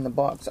 what's in the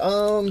box?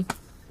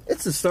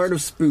 It's the start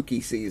of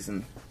spooky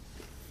season.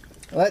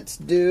 Let's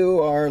do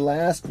our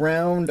last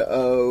round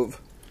of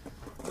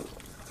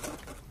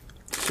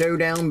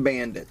Showdown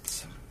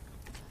Bandits.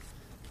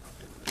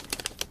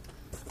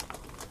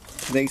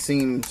 They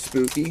seem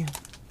spooky.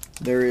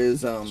 There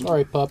is,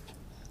 Sorry, pup.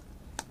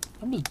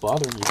 I'm just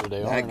bothering you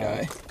today, that aren't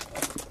guy.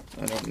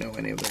 I don't know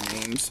any of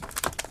their names.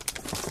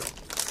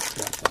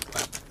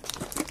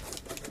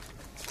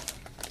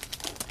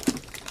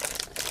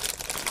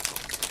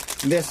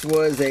 This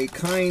was a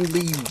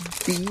Kindly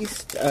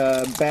Beast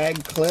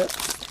bag clip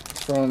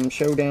from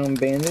Showdown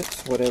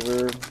Bandits,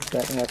 whatever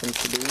that happens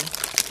to be.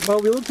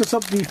 Well, we looked this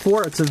up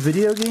before. It's a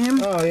video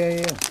game. Oh,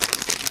 yeah.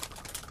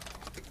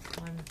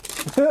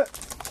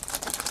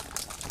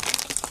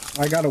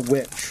 I got a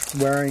witch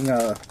wearing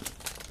a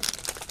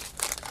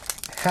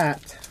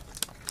hat.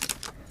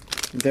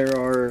 There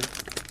are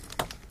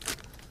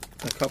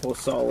a couple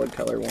solid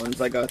color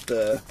ones. I got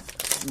the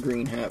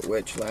green hat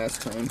witch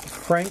last time.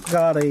 Frank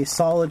got a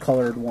solid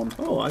colored one.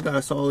 Oh, I got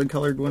a solid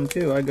colored one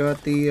too. I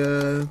got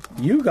the,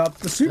 You got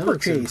the That super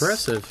looks case.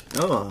 impressive.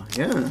 oh,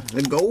 yeah,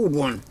 the gold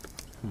one.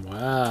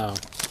 Wow.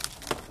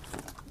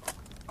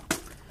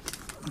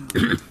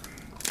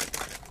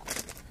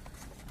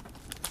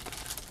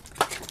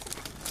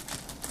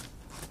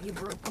 You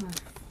broke them.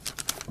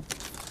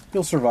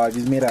 He'll survive.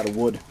 He's made out of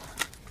wood.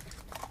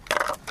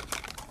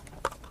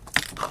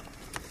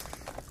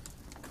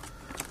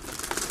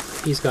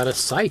 He's got a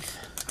scythe.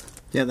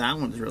 Yeah, that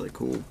one's really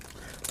cool.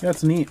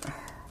 That's neat.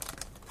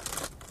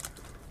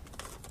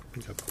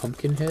 He's a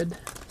pumpkin head.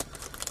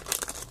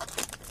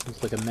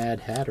 Looks like a Mad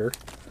Hatter.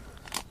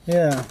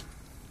 Yeah.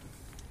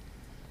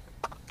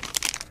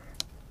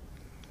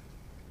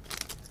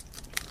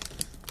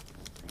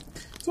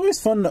 It's always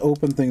fun to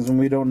open things when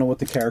we don't know what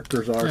the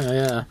characters are.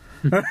 Yeah.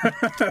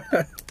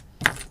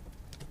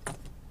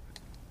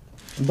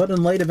 But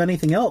in light of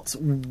anything else,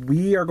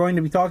 we are going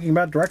to be talking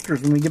about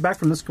directors when we get back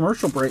from this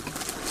commercial break. In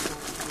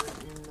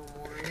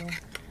memorial.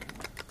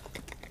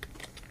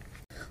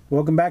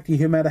 Welcome back to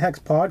Human Hex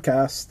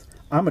podcast.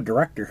 I'm a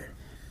director.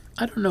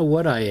 I don't know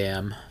what I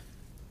am.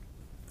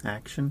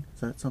 Action?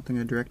 Is that something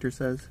a director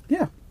says?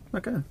 Yeah.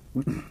 Okay.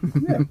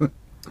 Yeah.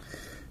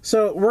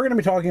 So we're going to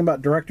be talking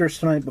about directors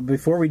tonight, but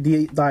before we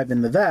dive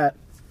into that,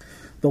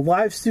 the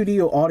live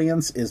studio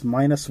audience is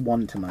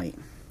 -1 tonight.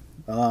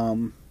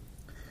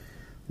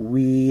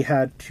 We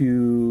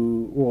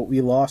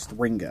we lost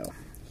Ringo.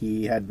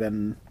 He had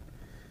been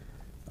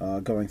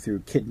going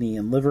through kidney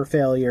and liver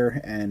failure,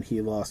 and he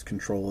lost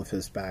control of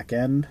his back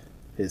end,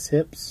 his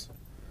hips,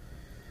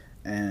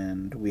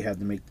 and we had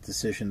to make the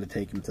decision to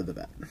take him to the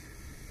vet.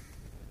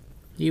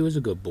 He was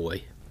a good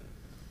boy.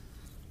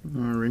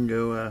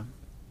 Ringo,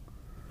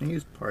 he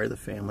was part of the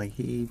family.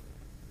 He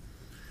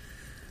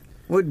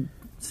would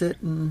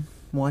sit and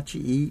watch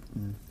you eat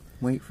and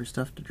wait for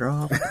stuff to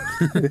drop.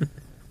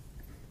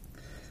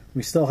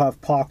 We still have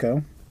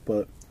Paco,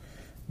 but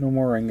no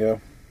more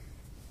Ringo.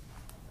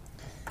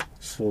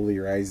 Slowly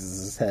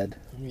raises his head.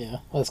 Yeah,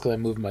 well, that's because I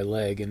moved my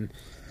leg, and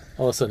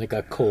all of a sudden it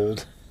got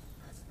cold.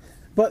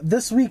 But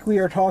this week we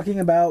are talking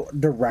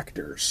about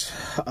directors.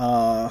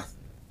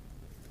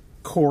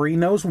 Corey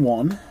knows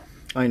one.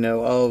 I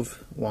know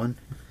of one.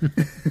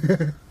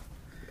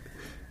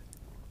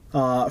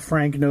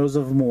 Frank knows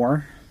of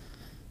more.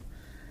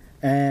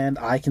 And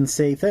I can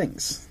say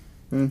things.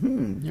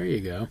 Mm-hmm. There you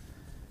go.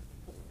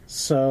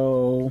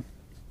 So,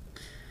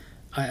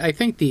 I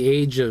think the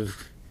age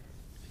of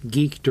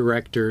geek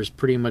directors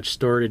pretty much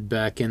started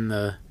back in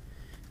the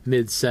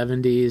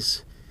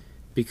mid-'70s,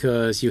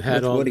 because you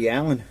had That's Woody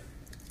Allen.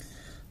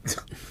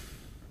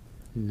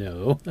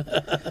 No.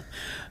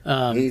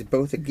 He's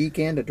both a geek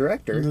and a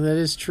director. That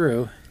is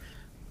true.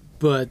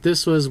 But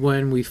this was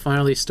when we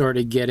finally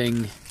started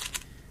getting,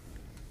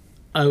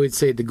 I would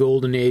say, the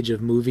golden age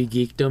of movie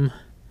geekdom.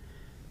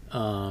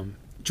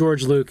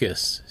 George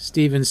Lucas,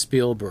 Steven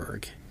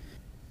Spielberg,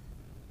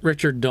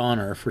 Richard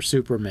Donner for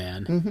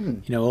Superman. Mm-hmm.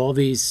 You know, all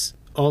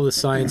the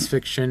science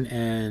fiction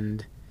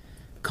and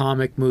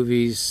comic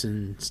movies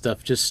and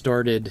stuff just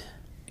started.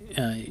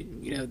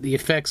 You know, the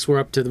effects were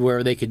up to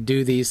where they could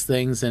do these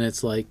things, and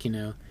it's like, you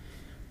know,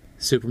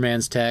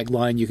 Superman's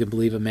tagline, "You can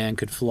believe a man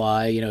could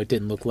fly." You know, it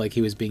didn't look like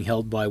he was being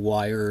held by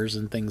wires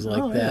and things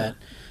like that.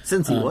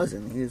 Since he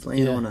wasn't. He was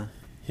laying on a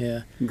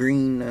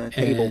green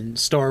table. And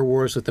Star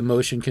Wars with the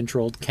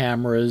motion-controlled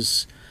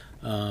cameras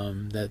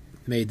that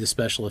made the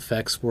special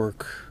effects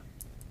work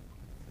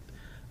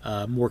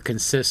more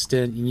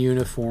consistent and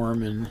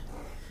uniform. And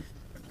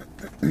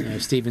you know,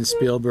 Steven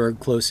Spielberg,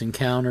 Close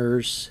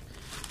Encounters.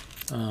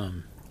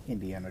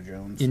 Indiana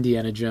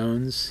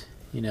Jones.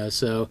 You know,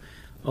 so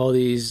all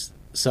these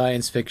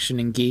science fiction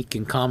and geek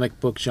and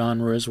comic book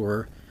genres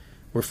were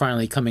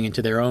finally coming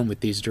into their own with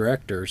these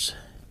directors.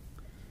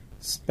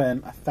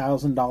 spent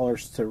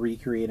 $1,000 to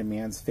recreate a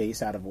man's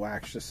face out of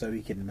wax just so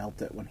he can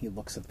melt it when he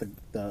looks at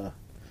the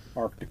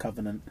Ark to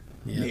Covenant.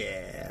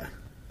 Yeah.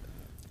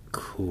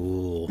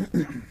 Cool.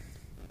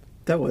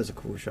 That was a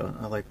cool shot.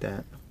 I like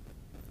that.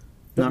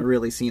 Not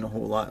really seen a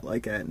whole lot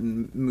like that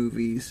in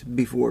movies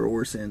before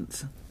or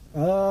since.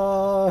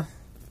 Evil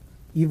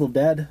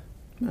Dead.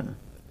 Uh,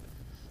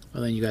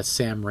 Well, then you got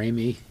Sam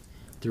Raimi,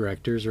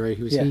 directors, right?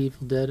 Who's Yeah. he?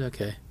 Evil Dead?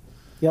 Okay.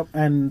 Yep,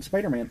 and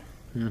Spider-Man.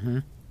 Mm-hmm.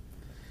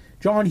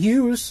 John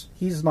Hughes.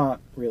 He's not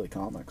really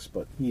comics,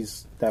 but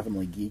he's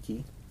definitely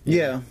geeky.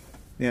 yeah.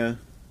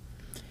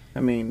 I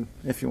mean,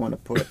 if you want to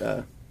put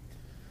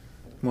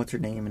what's her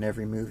name in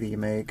every movie you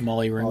make?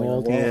 Molly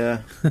Ringwald.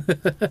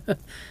 Ringwald.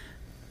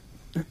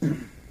 Yeah.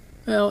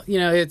 Well,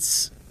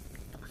 it's...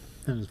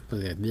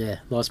 Yeah,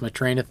 lost my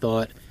train of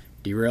thought.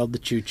 Derailed the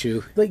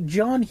choo-choo. Like,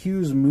 John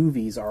Hughes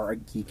movies are a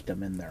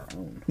geekdom in their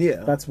own.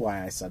 Yeah. That's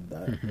why I said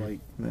that. Mm-hmm. Like,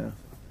 Yeah.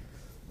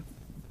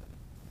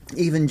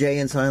 Even Jay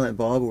and Silent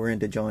Bob were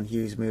into John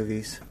Hughes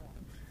movies.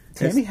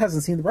 Tammy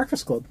hasn't seen The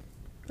Breakfast Club.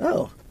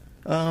 Oh.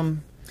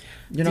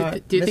 You know,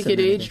 Do you think it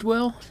aged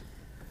well?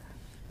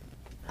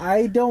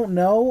 I don't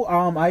know.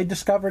 I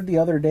discovered the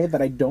other day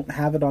that I don't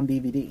have it on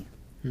DVD.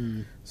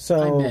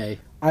 So I may.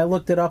 I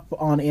looked it up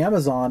on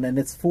Amazon, and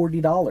it's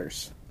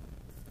 $40.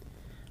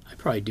 I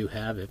probably do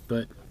have it,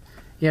 but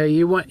yeah,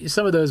 you want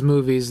some of those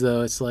movies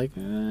though. It's like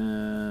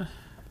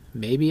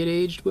maybe it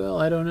aged well.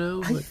 I don't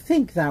know. I But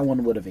think that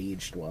one would have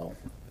aged well.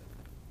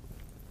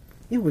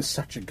 It was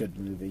such a good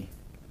movie.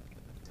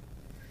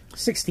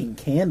 16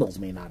 Candles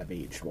may not have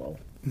aged well.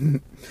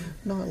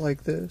 not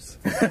like this.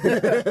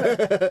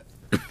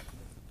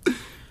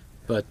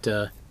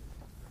 but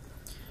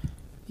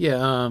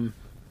yeah,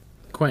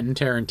 Quentin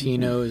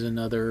Tarantino is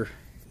another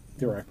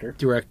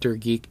Director.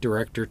 geek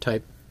director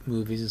type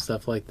movies and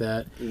stuff like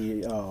that.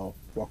 The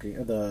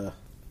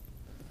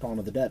Dawn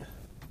of the Dead.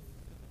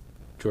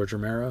 George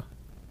Romero.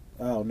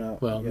 Oh no.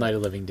 Well, yeah. Night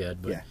of the Living Dead.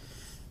 But Yeah.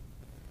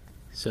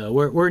 So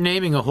we're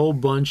naming a whole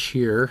bunch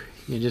here.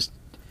 Just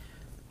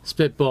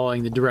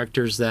spitballing the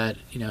directors that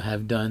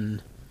have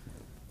done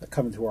That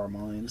come into our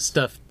minds.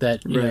 stuff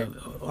that Right.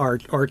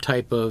 our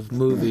type of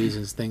movies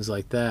and things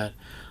like that.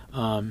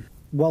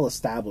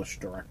 Well-established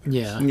directors.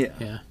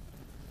 Yeah.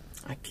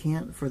 I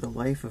can't for the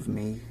life of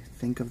me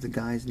think of the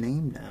guy's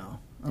name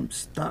now. I'm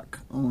stuck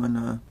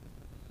on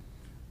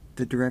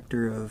the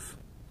director of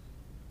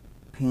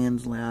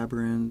Pan's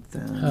Labyrinth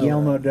and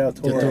Guillermo del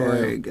Toro.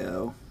 There you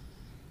go.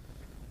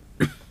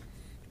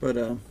 But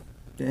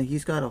yeah,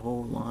 he's got a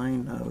whole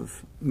line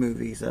of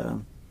movies.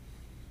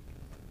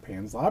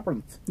 Pan's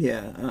Labyrinth.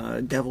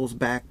 Devil's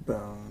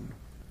Backbone,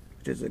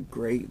 which is a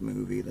great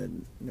movie that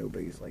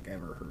nobody's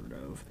ever heard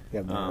of. You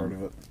haven't heard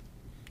of it.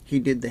 He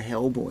did the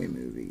Hellboy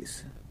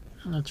movies.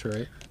 That's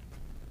right.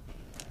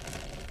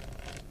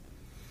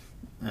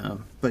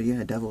 But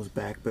yeah, Devil's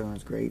Backbone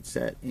is great,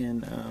 set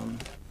in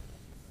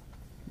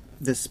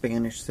the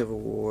Spanish Civil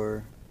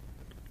War,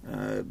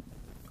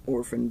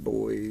 orphan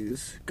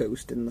boys,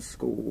 ghost in the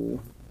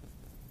school.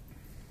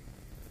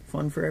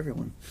 Fun for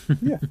everyone.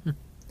 Yeah.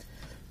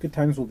 Good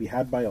times will be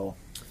had by all.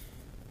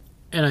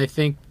 And I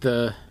think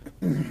I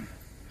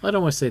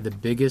don't want to say the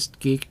biggest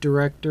geek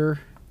director,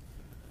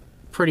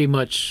 pretty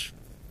much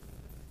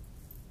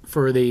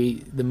for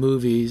the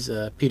movies,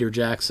 Peter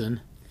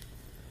Jackson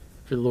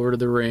for Lord of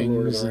the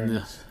Rings, Lord of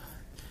the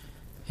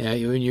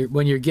and Rings.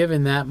 when you're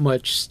given that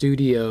much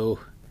studio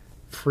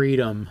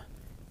freedom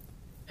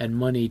and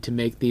money to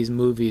make these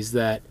movies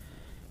that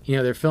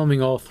they're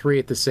filming all three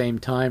at the same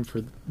time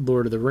for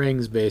Lord of the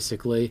Rings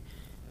basically,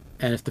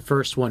 and if the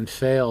first one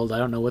failed, I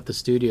don't know what the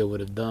studio would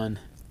have done.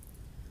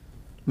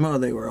 Well,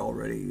 they were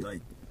already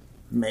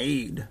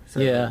made.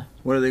 So Yeah.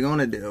 What are they going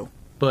to do?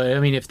 But I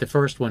mean, if the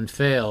first one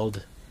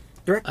failed,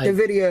 Direct to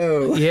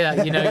video. yeah,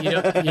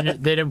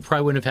 they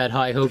probably wouldn't have had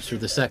high hopes for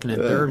the second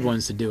and third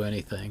ones to do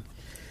anything.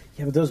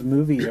 Yeah, but those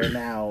movies are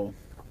now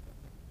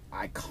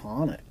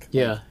iconic.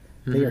 Yeah,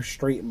 They are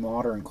straight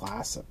modern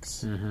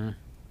classics.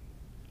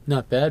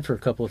 not bad for a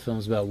couple of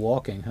films about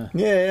walking, huh?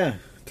 Yeah.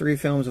 3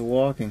 films of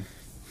walking.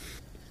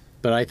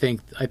 But I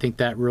think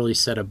that really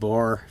set a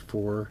bar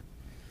for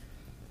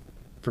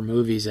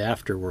movies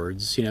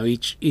afterwards.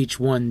 Each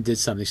one did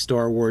something.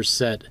 Star Wars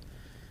set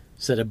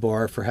a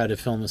bar for how to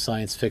film a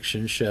science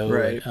fiction show.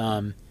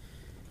 Right.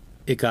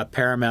 It got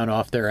Paramount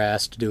off their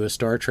ass to do a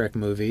Star Trek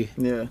movie.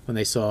 Yeah. When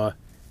they saw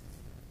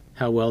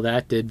how well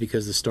that did,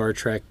 because the Star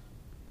Trek,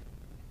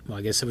 well,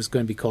 I guess it was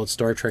going to be called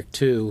Star Trek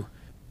II,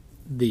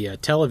 the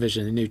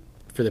television, the new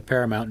for the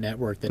Paramount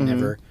network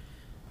that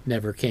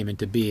never came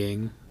into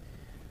being.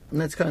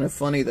 And it's kind of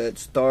funny that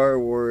Star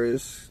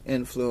Wars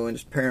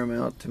influenced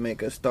Paramount to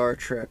make a Star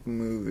Trek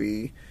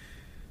movie.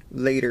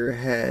 Later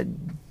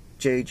had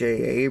J.J.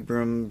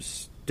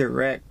 Abrams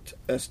direct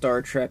a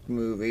Star Trek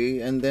movie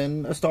and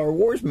then a Star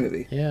Wars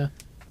movie. Yeah.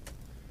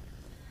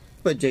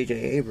 But J.J.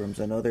 Abrams,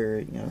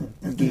 another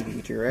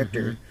geeky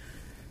director,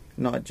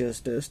 not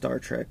just Star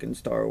Trek and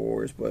Star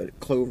Wars, but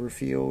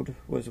Cloverfield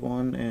was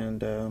one, and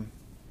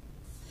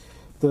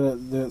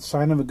The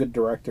sign of a good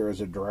director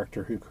is a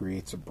director who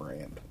creates a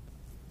brand.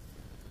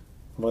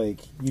 You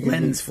can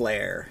lens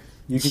flare.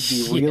 You could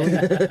be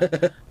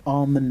really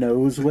on the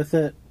nose with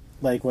it,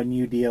 like when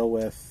you deal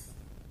with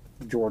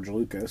George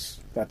Lucas.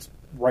 That's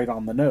right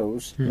on the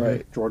nose.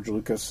 Right. George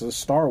Lucas is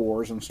Star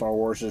Wars, and Star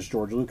Wars is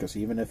George Lucas,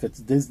 even if it's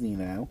Disney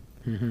now.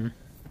 Mm-hmm.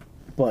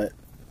 But,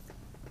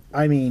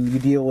 I mean, you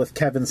deal with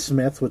Kevin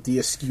Smith with the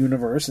Askew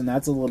universe, and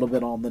that's a little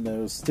bit on the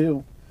nose,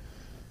 too.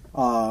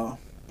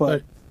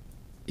 But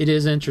it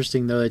is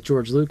interesting, though, that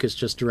George Lucas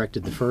just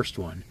directed the first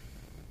one.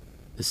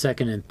 The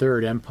second and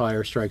third,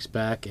 Empire Strikes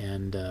Back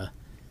and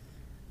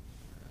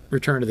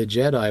Return of the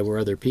Jedi, were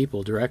other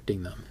people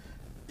directing them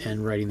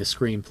and writing the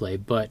screenplay.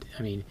 But,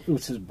 I mean... it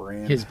was his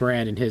brand. His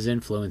brand and his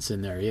influence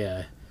in there,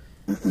 yeah.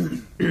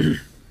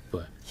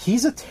 But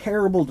he's a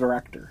terrible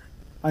director.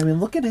 I mean,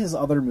 look at his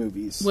other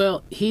movies.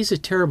 well, he's a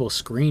terrible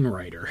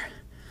screenwriter.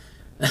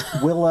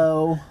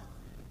 Willow.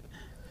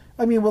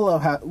 I mean,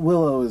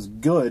 Willow is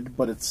good,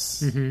 but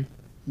it's Mm-hmm.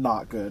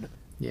 not good.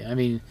 Yeah, I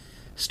mean,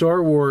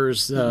 Star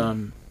Wars,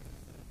 the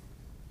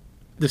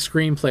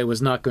screenplay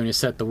was not going to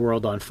set the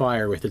world on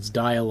fire with its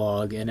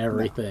dialogue and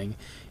everything.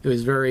 It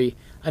was very,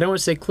 I don't want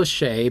to say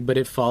cliche, but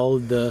it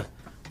followed the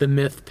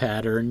myth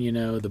pattern. You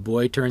know, the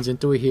boy turns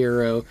into a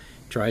hero,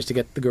 tries to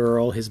get the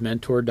girl, his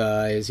mentor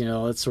dies, you know,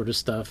 all that sort of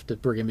stuff to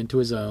bring him into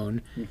his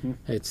own. Mm-hmm.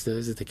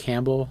 Is it the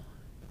Campbell,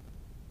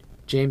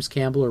 James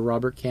Campbell or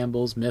Robert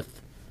Campbell's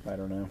myth? I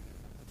don't know.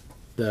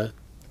 The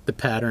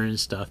pattern and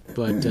stuff,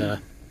 but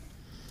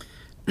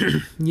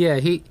yeah,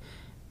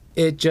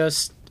 it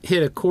just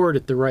hit a chord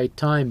at the right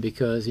time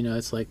because, you know,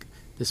 it's like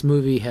this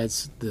movie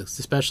has the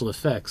special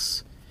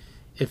effects.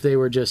 If they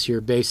were just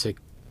your basic,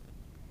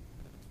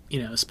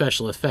 you know,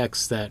 special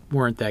effects that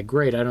weren't that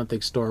great, I don't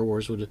think Star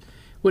Wars would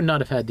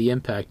not have had the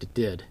impact it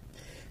did.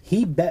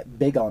 He bet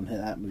big on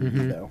that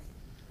movie, though.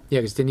 Yeah,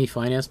 because didn't he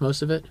finance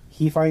most of it?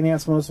 He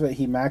financed most of it.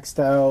 He maxed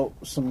out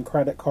some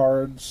credit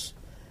cards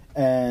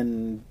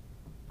and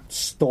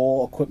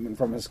stole equipment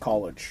from his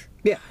college.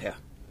 Yeah.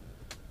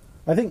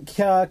 I think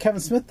Kevin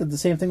Smith did the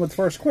same thing with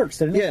First Clerks,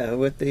 didn't he? Yeah,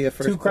 with the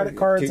first Two credit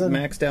cards and-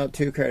 maxed out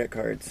 2 credit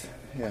cards.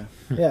 Yeah.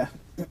 Yeah.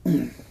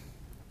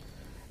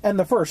 And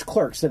the First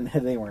Clerks didn't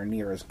hit anywhere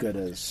near as good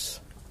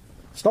as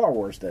Star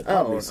Wars did.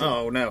 Obviously.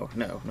 No,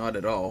 not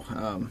at all.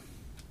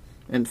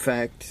 In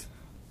fact,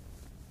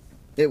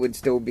 it would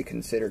still be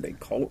considered a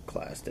cult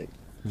classic.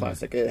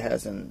 It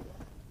hasn't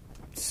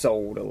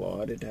sold a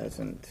lot. It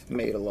hasn't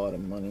made a lot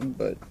of money,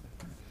 but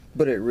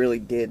it really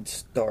did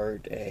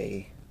start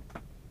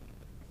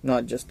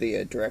not just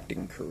the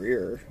directing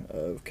career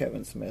of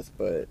Kevin Smith,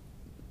 but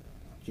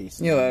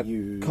Jason a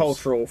Mewes.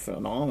 cultural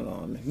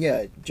phenomenon.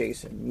 Yeah,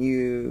 Jason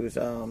Mewes,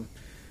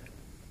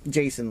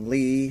 Jason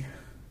Lee,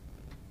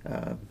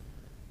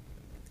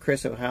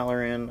 Chris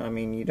O'Halloran. I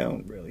mean, you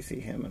don't really see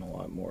him in a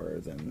lot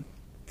more than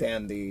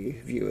the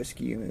View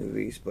Askew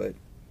movies, but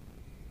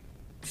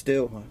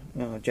still,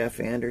 Jeff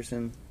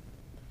Anderson.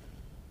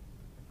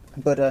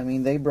 But I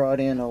mean, they brought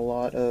in a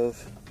lot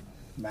of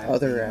Matt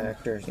other Damon.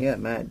 actors. Yeah,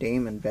 Matt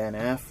Damon, Ben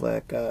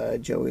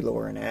Affleck, Joey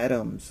Lauren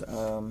Adams.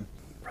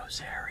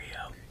 Rosario.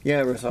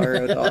 Yeah,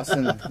 Rosario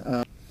Dawson.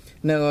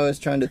 No, I was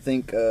trying to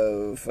think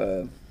of...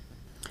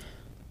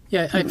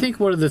 Yeah, I think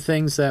one of the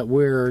things that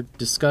we're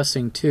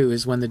discussing too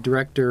is when the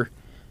director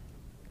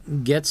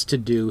gets to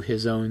do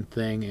his own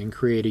thing and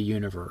create a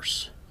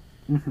universe.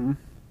 Mm-hmm.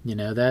 You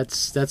know,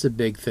 that's a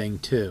big thing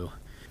too.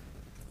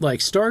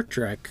 Like Star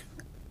Trek,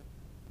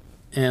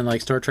 and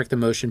like Star Trek the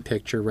Motion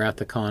Picture, Wrath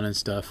of Khan and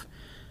stuff.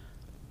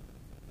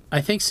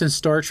 I think since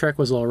Star Trek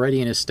was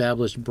already an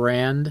established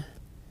brand,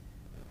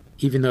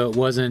 even though it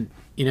wasn't,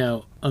 you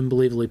know,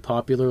 unbelievably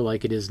popular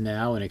like it is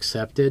now and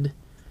accepted,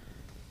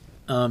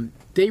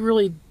 they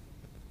really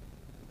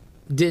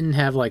didn't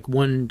have like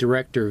one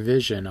director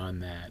vision on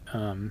that.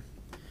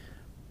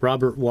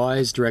 Robert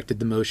Wise directed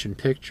the motion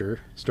picture,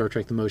 Star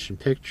Trek the Motion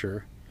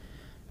Picture,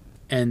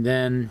 and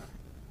then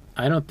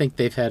I don't think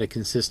they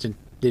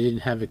didn't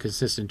have a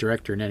consistent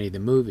director in any of the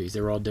movies.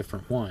 They were all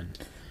different ones.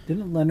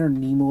 Didn't Leonard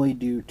Nimoy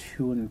do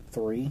 2 and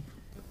 3?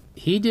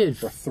 He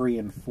did Or 3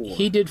 and 4?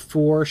 He did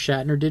 4.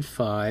 Shatner did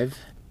 5.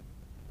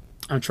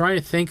 I'm trying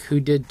to think who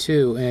did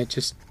 2,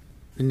 and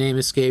the name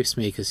escapes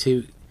me because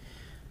I'd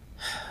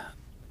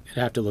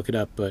have to look it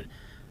up. But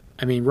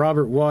I mean,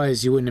 Robert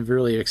Wise, you wouldn't have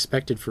really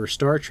expected for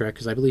Star Trek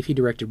because I believe he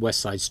directed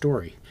West Side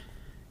Story.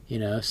 You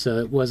know, so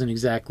it wasn't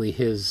exactly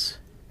his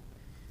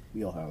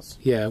wheelhouse.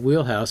 Yeah,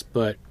 wheelhouse.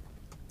 But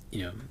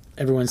you know,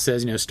 everyone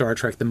says, you know, Star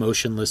Trek the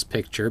motionless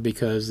picture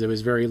because it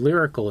was very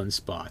lyrical in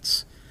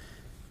spots.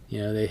 You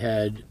know, they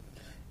had...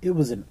 It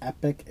was an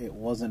epic. It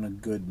wasn't a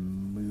good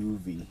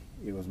movie.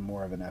 It was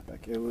more of an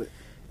epic.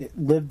 It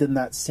lived in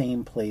that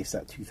same place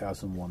that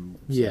 2001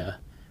 lives. Yeah.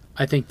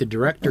 I think the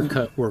director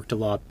cut worked a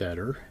lot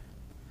better,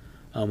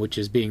 which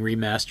is being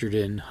remastered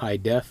in high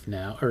def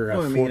now, or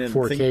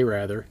 4K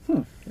rather.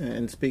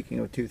 And speaking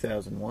of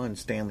 2001,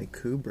 Stanley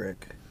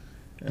Kubrick,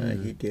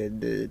 he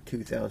did the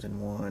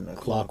 2001 A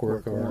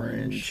Clockwork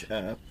Orange.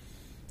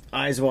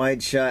 Eyes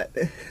Wide Shut.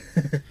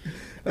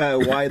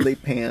 Widely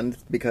panned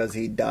because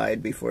he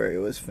died before it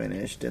was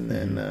finished, and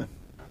then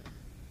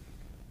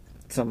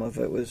some of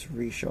it was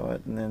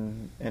reshot and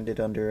then ended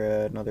under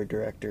another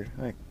director.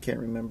 I can't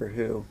remember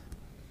who.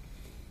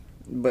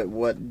 But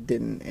what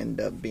didn't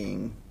end up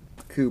being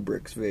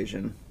Kubrick's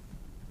vision.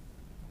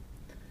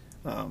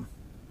 But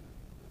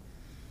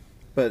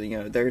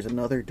there's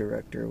another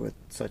director with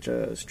such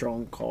a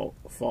strong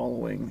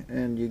following,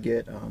 and you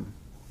get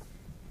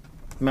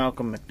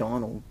Malcolm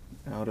McDonald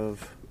out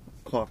of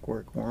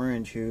Clockwork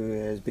Orange, who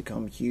has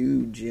become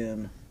huge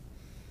in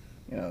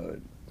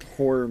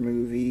horror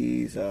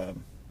movies.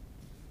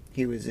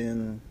 He was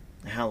in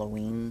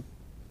Halloween,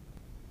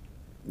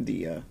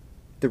 the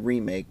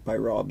remake by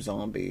Rob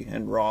Zombie,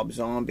 and Rob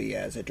Zombie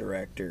as a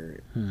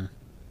director,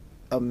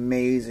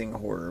 amazing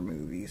horror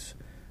movies.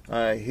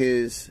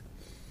 His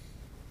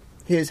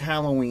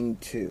Halloween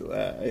 2,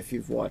 if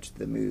you've watched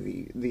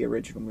the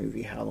original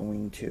movie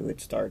Halloween 2,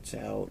 it starts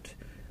out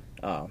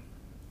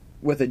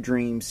with a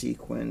dream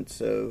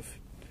sequence of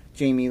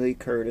Jamie Lee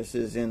Curtis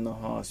is in the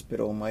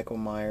hospital. Michael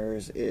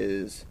Myers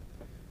is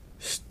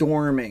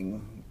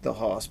storming the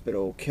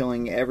hospital,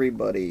 killing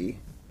everybody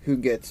who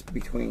gets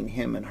between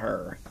him and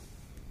her.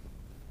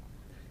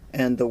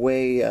 And the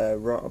way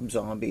Rob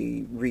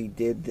Zombie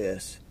redid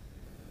this,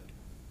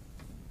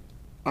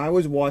 I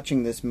was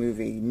watching this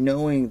movie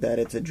knowing that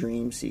it's a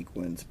dream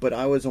sequence, but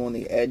I was on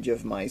the edge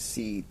of my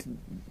seat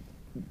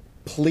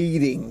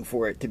pleading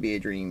for it to be a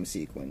dream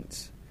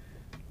sequence.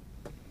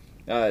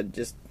 I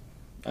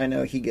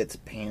know he gets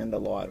panned a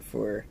lot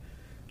for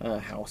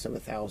House of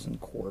 1,000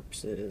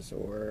 Corpses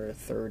or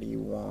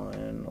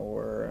 31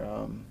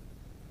 or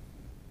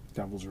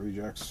Devil's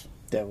Rejects.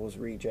 Devil's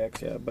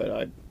Rejects, yeah,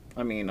 but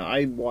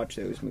I watch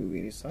those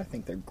movies. I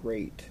think they're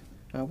great.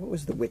 What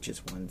was the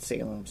witches one?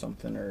 Salem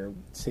something or...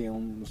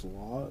 Salem's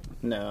Lot?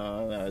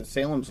 No,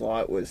 Salem's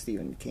Lot was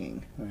Stephen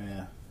King.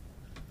 Yeah.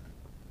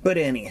 But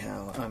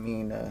anyhow,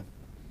 and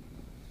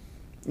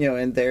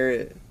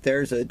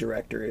there's a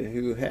director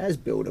who has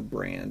built a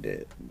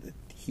brand.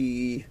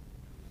 He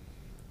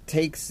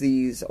takes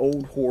these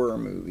old horror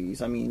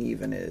movies,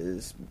 even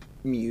his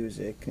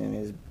music and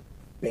his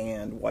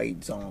band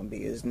White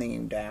Zombie is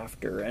named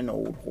after an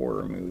old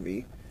horror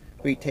movie.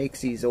 He takes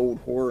these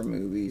old horror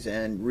movies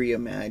and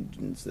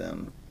reimagines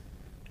them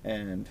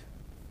and,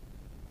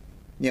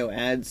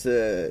 adds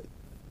a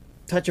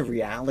touch of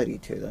reality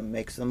to them,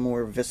 makes them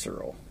more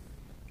visceral.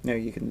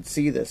 You can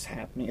see this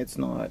happening. It's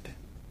not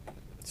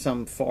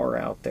some far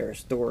out there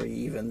story,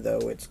 even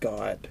though it's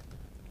got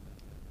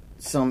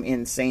some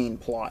insane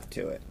plot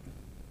to it.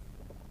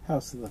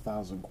 House of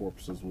 1,000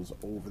 Corpses was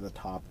over the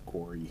top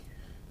gory.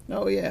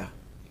 Oh, yeah.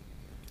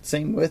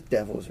 Same with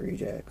Devil's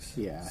Rejects.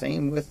 Yeah.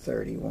 Same with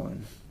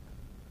 31.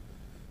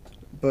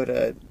 But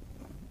it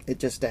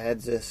just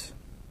adds this,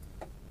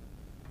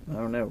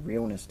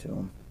 realness to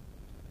them.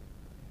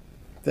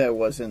 That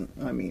wasn't,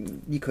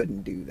 you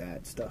couldn't do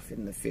that stuff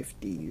in the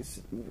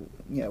 50s,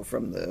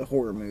 from the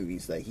horror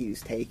movies that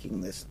he's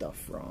taking this stuff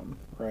from.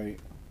 Right.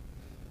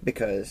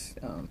 Because,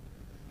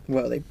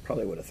 they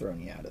probably would have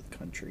thrown you out of the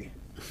country.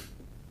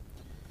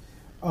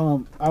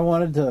 I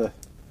wanted to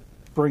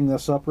bring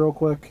this up real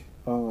quick.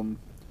 You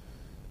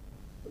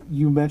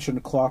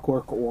mentioned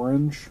Clockwork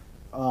Orange.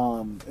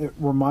 It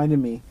reminded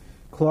me,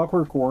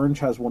 Clockwork Orange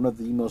has one of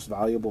the most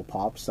valuable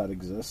pops that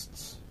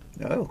exists.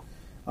 Oh.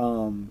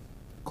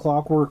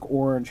 Clockwork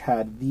Orange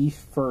had the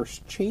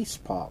first chase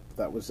pop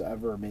that was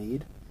ever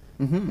made.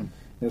 Mm-hmm.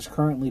 It's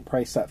currently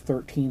priced at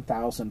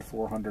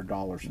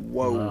 $13,400.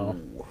 Whoa. Wow.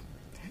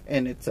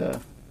 And it's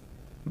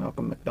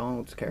Malcolm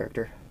McDonald's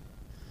character.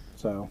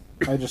 So,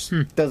 I just...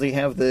 Does he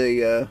have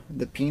the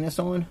penis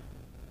on?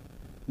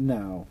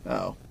 No.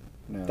 Oh.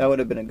 No. That would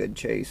have been a good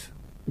chase.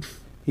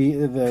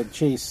 The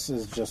chase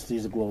is just,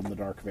 he's a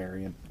glow-in-the-dark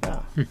variant.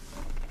 Ah.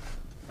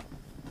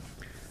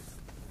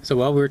 So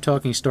while we were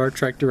talking Star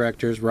Trek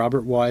directors,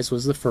 Robert Wise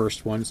was the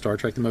first one, Star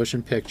Trek the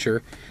Motion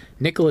Picture.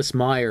 Nicholas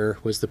Meyer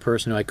was the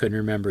person who I couldn't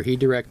remember. He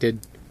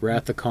directed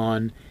Wrath of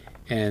Khan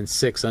and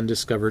Six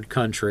Undiscovered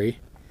Country.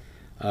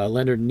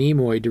 Leonard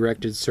Nimoy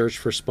directed Search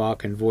for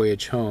Spock and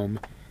Voyage Home.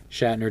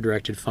 Shatner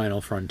directed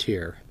Final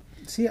Frontier.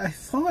 See, I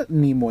thought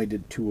Nimoy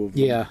did two of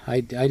them. Yeah,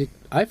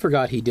 I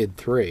forgot he did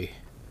three.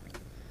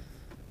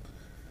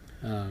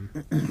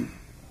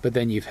 But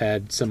then you've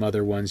had some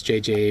other ones.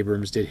 J.J.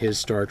 Abrams did his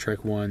Star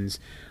Trek ones.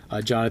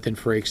 Jonathan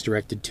Frakes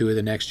directed two of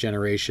the Next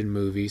Generation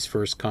movies,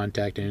 First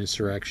Contact and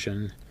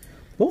Insurrection.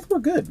 Both were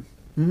good.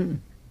 Mm-hmm.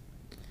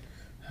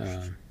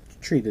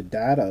 Treated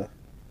Data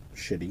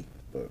shitty,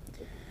 but...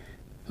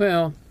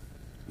 Well,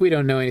 we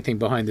don't know anything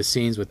behind the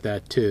scenes with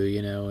that,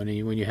 too,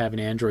 And when you have an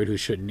android who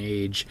shouldn't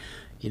age,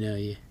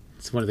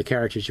 it's one of the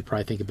characters you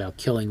probably think about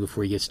killing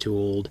before he gets too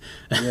old.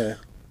 Yeah.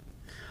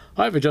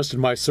 I've adjusted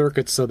my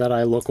circuits so that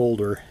I look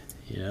older.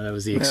 That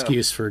was the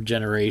excuse for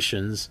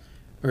Generations.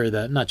 Or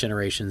not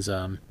Generations,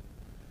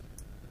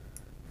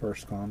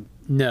 First Con.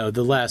 No,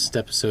 the last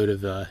episode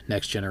of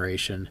Next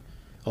Generation,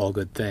 All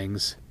Good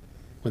Things,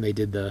 when they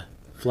did the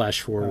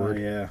flash forward. Oh,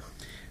 yeah.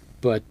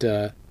 But,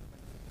 they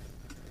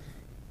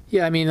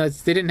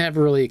didn't have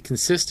a really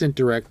consistent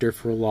director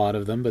for a lot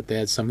of them, but they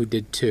had some who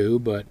did too.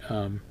 But,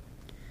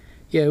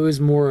 it was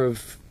more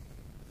of...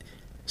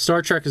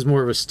 Star Trek is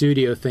more of a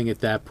studio thing at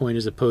that point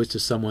as opposed to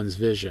someone's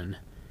vision.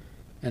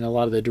 And a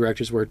lot of the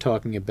directors we're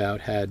talking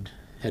about had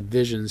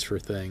visions for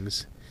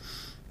things.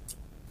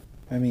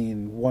 I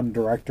mean, one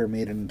director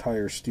made an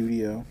entire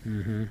studio.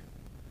 Mm-hmm.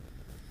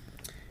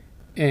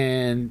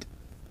 And,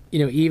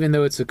 even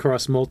though it's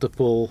across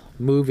multiple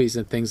movies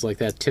and things like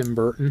that, Tim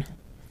Burton,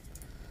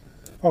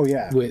 Oh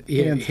yeah, with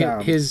hands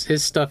down.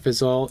 his stuff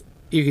is all,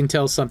 you can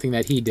tell something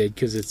that he did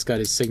because it's got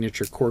his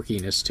signature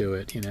quirkiness to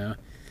it,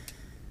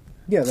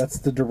 Yeah, that's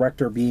the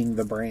director being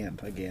the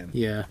brand again.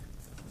 Yeah.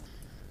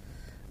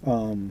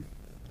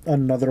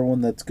 Another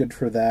one that's good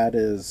for that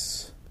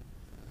is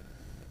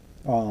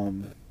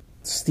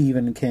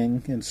Stephen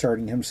King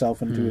inserting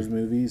himself into his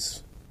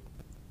movies.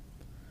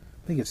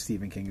 I think it's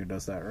Stephen King who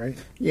does that, right?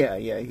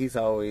 Yeah, he's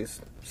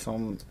always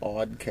some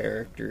odd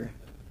character.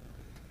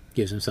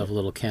 Gives himself a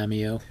little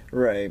cameo.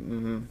 Right,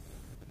 mm-hmm.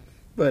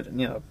 But,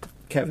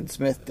 Kevin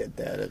Smith did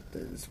that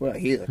as well.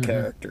 He's a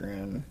character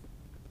in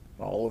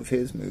all of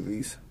his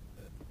movies.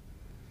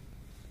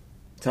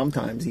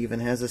 Sometimes even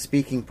has a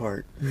speaking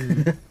part. I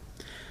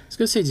was going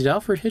to say, did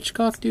Alfred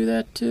Hitchcock do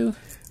that too?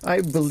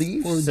 I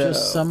believe Or so.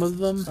 just some of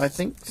them? I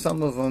think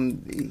some of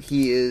them,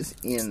 he is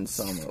in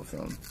some of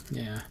them.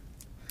 Yeah.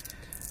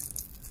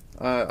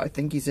 I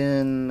think he's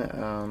in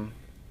The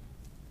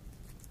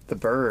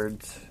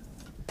Birds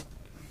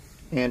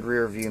and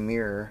Rearview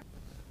Mirror.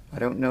 I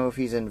don't know if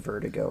he's in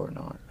Vertigo or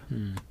not.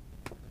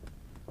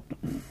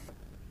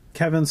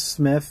 Kevin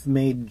Smith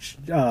made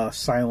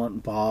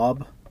Silent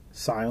Bob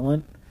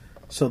silent,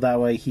 so that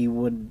way he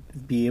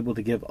would be able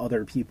to give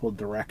other people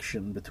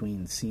direction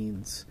between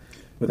scenes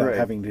without Right.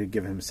 having to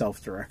give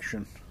himself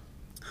direction.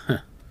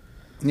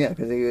 Yeah,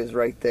 because he was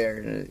right there,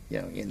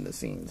 in the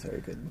scene, so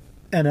he could.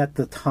 And at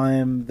the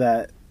time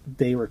that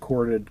they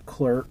recorded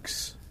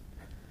Clerks,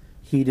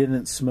 he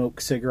didn't smoke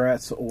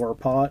cigarettes or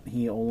pot.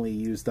 He only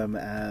used them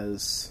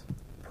as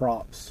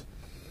props.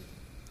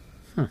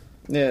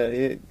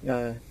 Yeah,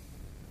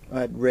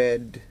 I'd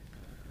read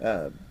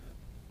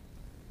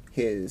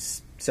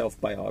his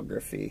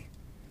autobiography,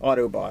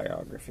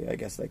 I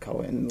guess they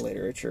call it in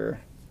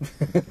literature.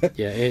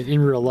 Yeah,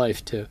 in real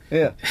life too.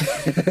 Yeah.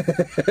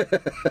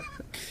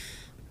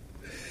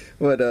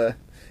 But,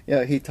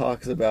 he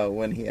talks about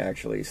when he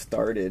actually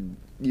started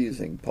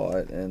using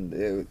pot, and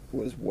it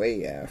was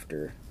way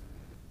after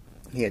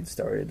he had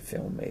started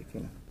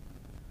filmmaking.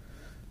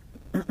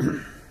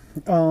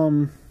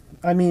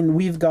 I mean,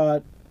 we've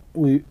got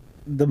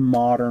the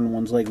modern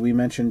ones, like we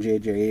mentioned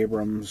J.J.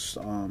 Abrams.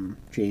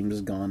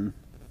 James Gunn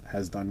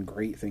has done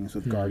great things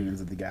with Guardians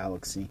of the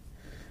Galaxy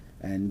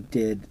and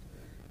did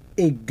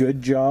a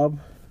good job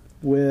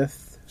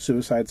with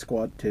Suicide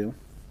Squad 2.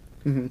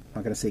 Mm-hmm.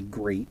 Not going to say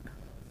great,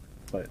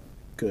 but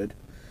good.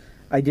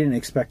 I didn't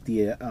expect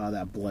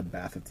that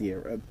bloodbath at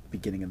the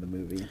beginning of the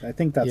movie. I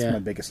think that's my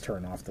biggest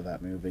turn off to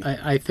that movie.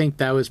 I think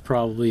that was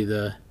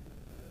probably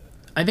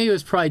I think it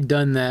was probably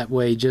done that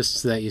way just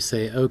so that you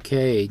say,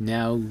 okay,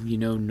 now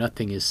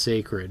nothing is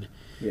sacred.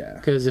 Yeah.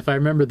 Because if I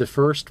remember the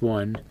first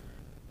one,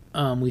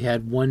 we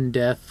had one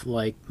death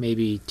like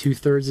maybe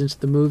 2/3 into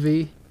the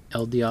movie.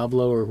 El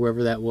Diablo or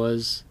whoever that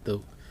was.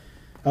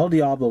 El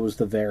Diablo was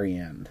the very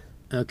end.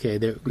 Okay,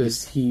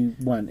 Because he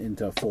went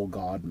into full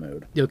god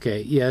mode.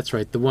 Okay, yeah, that's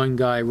right. The one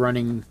guy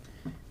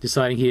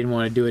deciding he didn't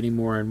want to do it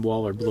anymore, and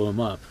Waller blew him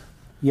up.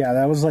 Yeah,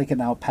 that was like an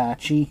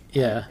Alpachi.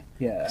 Yeah.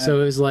 Yeah. So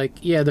it was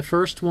like, the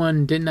first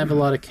one didn't have a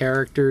lot of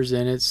characters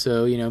in it,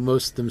 so,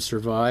 most of them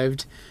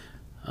survived.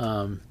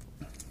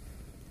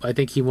 I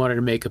think he wanted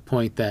to make a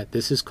point that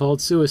this is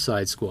called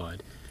Suicide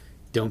Squad.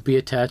 Don't be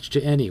attached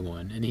to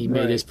anyone. And he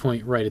made his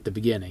point right at the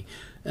beginning.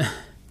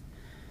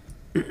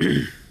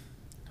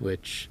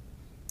 Which,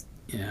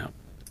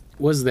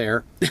 was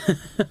there.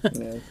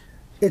 Yeah.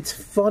 It's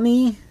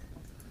funny.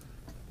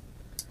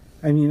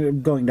 I mean,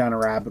 I'm going down a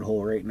rabbit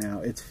hole right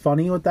now. It's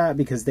funny with that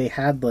because they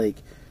had, like,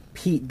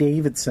 Pete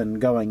Davidson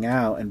going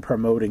out and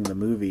promoting the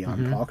movie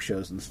on talk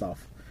shows and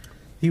stuff.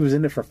 He was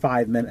in it for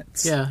 5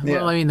 minutes. Yeah,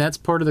 well, I mean, that's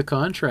part of the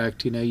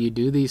contract. You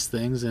do these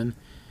things, and,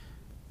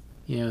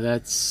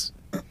 that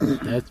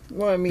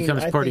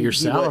becomes part of your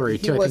salary,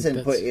 too. He wasn't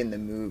I think put in the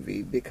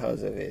movie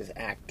because of his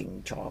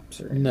acting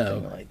chops or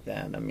anything like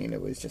that. I mean,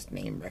 it was just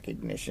name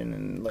recognition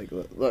and, like,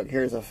 look,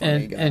 here's a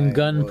funny guy. And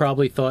Gunn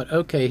probably thought,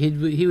 okay,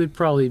 he would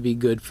probably be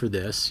good for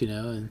this,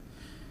 and,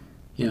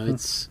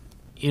 it's,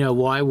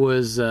 why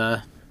was,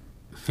 I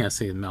can't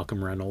say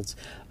Malcolm Reynolds,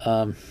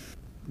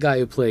 guy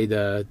who played,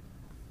 the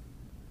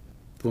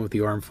one with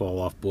the arm fall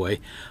off boy.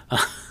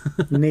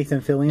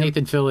 Nathan Fillion.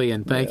 Nathan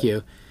Fillion, thank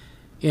you.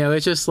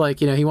 It's just like,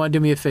 he wanted to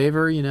do me a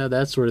favor,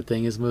 that sort of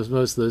thing, as most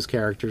of those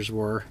characters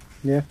were.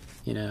 Yeah.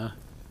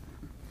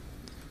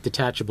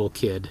 Detachable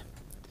kid.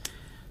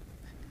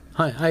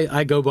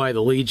 I go by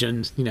the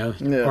Legion,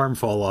 arm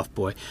fall off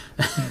boy.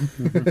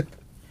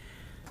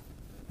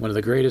 One of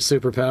the greatest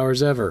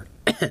superpowers ever.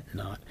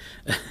 Not.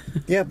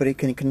 Yeah, but he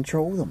can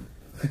control them.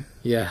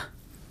 Yeah.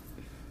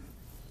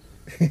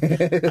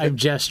 I'm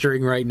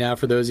gesturing right now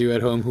for those of you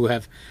at home who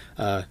have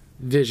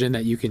vision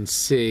that you can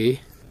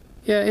see.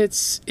 Yeah,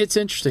 it's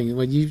interesting.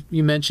 When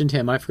you mentioned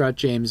him, I forgot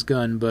James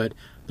Gunn, but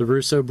the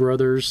Russo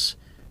brothers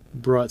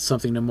brought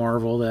something to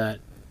Marvel that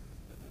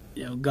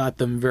got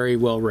them very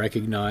well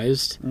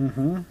recognized.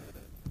 Mm-hmm.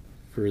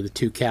 for the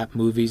 2 Cap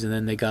movies, and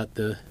then they got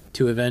the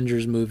 2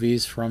 Avengers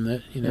movies from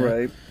it.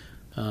 Right.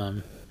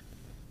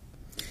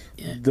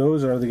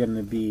 Those are going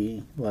to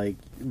be, like,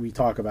 we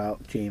talk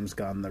about James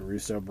Gunn, the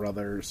Russo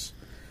brothers,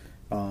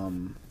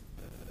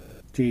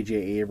 J.J.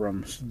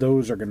 Abrams.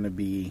 Those are going to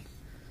be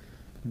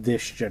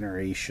this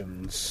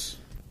generation's...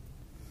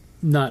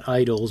 Not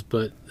idols,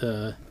 but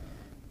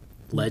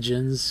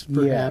legends, Yeah,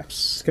 it's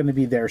perhaps. going to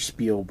be their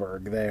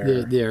Spielberg,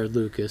 Their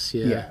Lucas,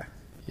 Yeah.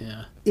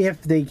 Yeah.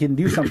 If they can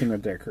do something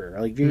with their career.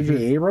 Like J.J.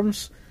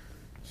 Abrams,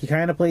 he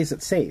kind of plays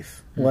it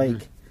safe.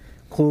 Like,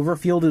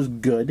 Cloverfield is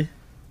good.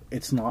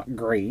 It's not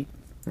great.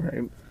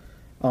 Right.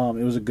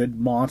 It was a good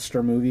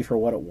monster movie for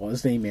what it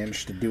was. They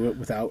managed to do it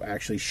without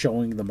actually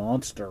showing the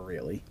monster,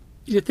 really.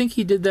 Do you think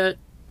he did that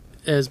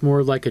as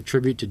more like a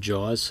tribute to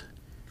Jaws,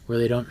 where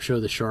they don't show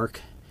the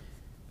shark?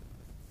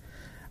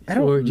 I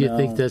don't know. Or do you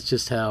think that's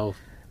just how...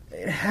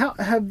 How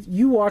have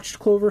you watched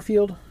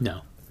Cloverfield?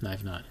 No,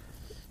 I've not.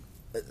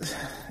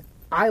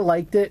 I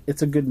liked it.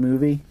 It's a good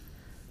movie.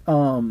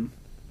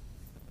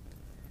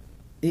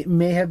 It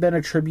may have been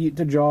a tribute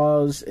to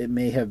Jaws. It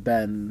may have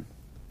been...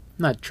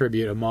 Not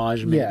tribute,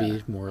 homage, maybe, Yeah.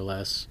 more or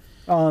less.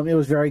 It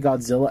was very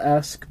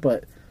Godzilla-esque,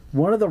 but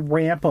one of the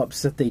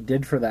ramp-ups that they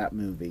did for that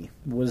movie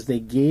was they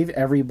gave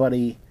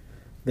everybody,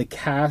 the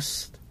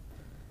cast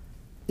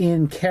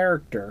in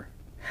character,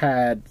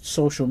 had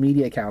social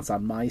media accounts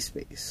on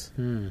MySpace.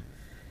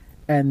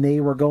 And they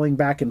were going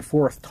back and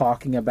forth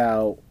talking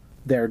about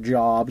their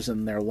jobs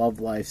and their love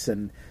lives,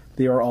 and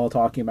they were all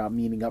talking about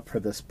meeting up for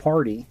this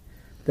party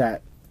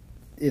that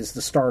is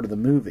the start of the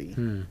movie.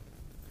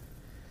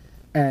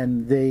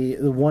 And the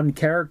one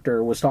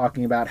character was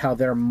talking about how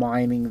they're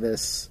mining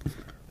this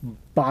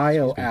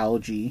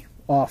bioalgae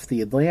off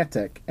the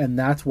Atlantic, and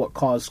that's what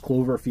caused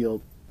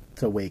Cloverfield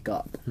to wake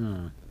up.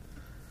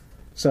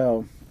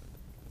 So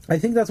I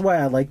think that's why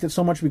I liked it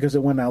so much, because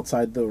it went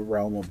outside the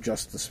realm of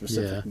just the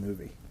specific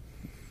movie.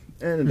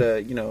 And,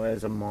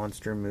 as a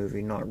monster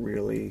movie, not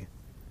really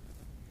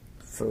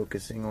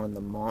focusing on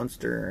the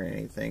monster or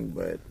anything,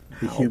 but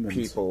The how humans.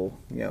 people,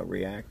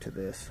 react to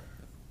this.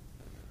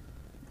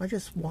 I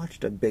just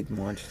watched a big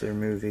monster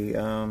movie.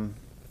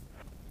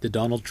 The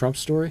Donald Trump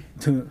story?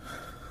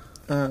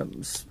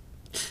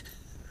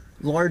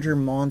 Larger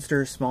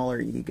monster,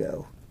 smaller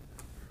ego.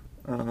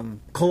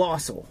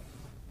 Colossal,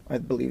 I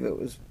believe it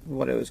was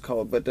what it was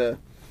called. But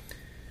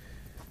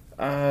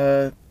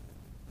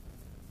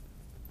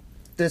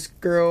this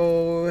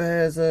girl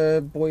has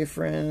a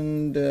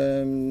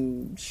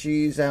boyfriend.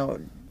 She's out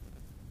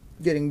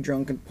getting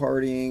drunk and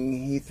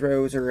partying. He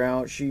throws her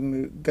out. She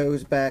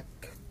goes back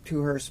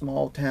to her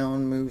small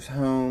town, moves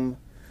home,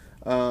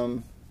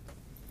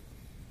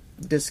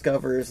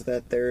 discovers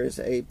that there's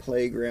a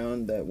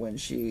playground that when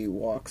she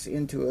walks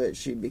into it,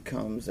 she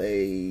becomes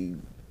a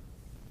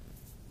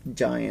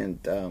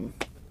giant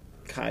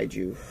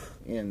kaiju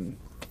in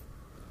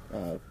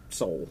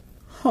Seoul,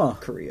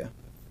 Korea.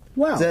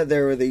 Wow. That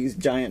there were these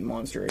giant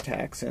monster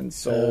attacks in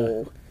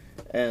Seoul,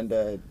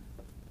 and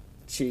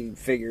she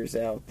figures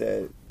out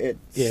that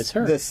it's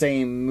her. the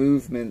same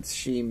movements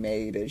she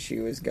made as she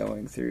was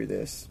going through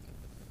this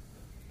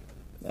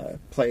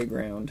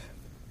playground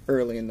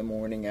early in the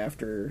morning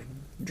after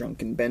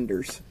drunken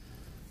benders.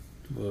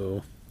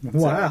 Whoa.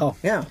 Wow.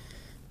 Yeah.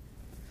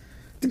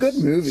 It's a good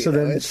movie. So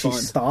though. then It's she fun.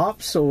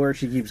 stops, or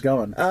she keeps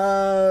going?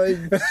 She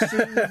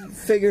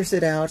figures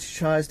it out. She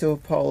tries to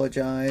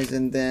apologize,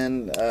 and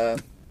then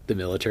The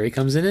military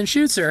comes in and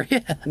shoots her.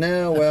 Yeah.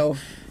 no, well,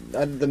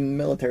 the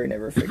military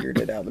never figured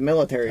it out. The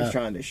military is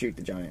trying to shoot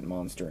the giant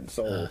monster in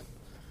Seoul.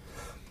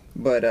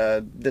 But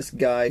this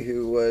guy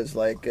who was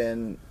like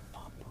an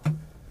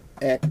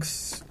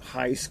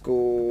ex-high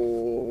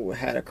school,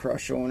 had a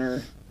crush on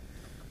her,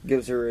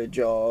 gives her a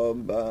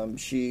job.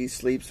 She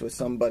sleeps with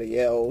somebody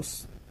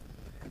else.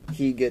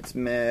 He gets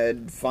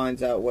mad,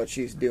 finds out what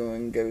she's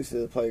doing, goes to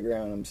the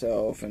playground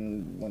himself,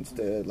 and wants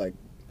to,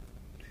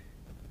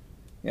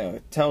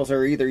 tells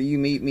her either you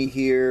meet me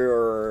here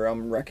or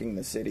I'm wrecking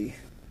the city.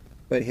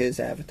 But his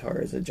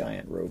avatar is a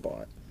giant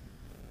robot.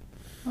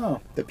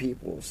 Oh. The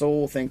people of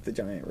Seoul think the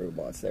giant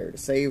robot's there to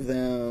save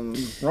them.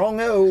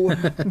 Wrong-o!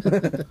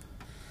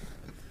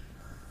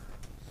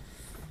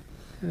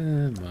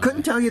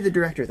 Couldn't tell you the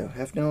director, though.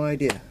 Have no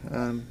idea.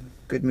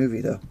 Good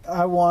movie, though.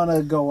 I want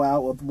to go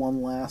out with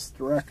one last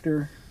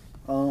director,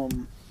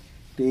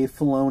 Dave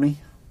Filoni.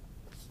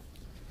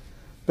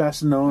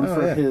 Best known Oh,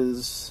 for yeah.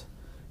 his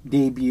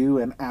debut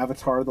in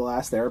Avatar: The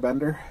Last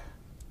Airbender.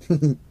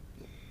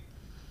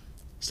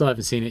 Still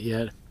haven't seen it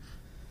yet.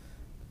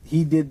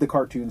 He did the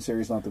cartoon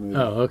series, not the movie.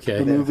 Oh, okay.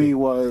 The movie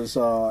was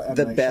M.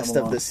 The Night best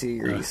of Shyamalan. the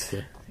series.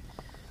 Okay.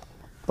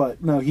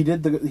 But no, he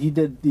did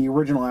the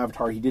original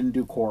Avatar. He didn't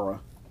do Korra.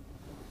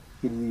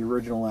 He did the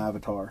original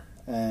Avatar,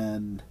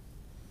 and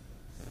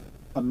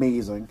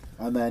amazing.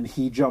 And then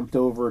he jumped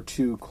over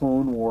to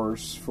Clone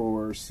Wars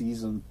for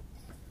season,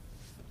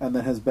 and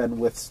then has been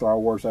with Star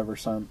Wars ever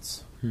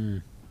since.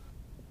 And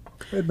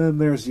then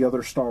there's the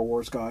other Star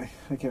Wars guy.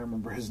 I can't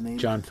remember his name.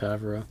 Jon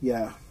Favreau,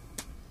 Yeah.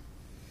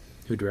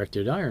 who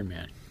directed Iron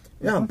Man.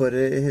 Yeah, but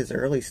his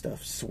early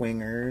stuff,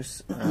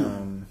 Swingers.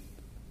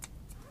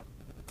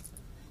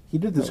 He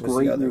did this What was the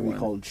great other movie one?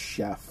 called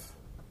Chef.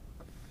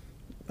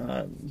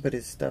 But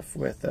his stuff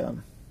with...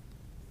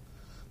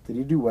 Did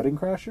he do Wedding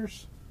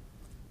Crashers?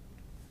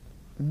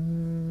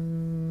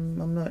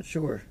 I'm not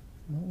sure.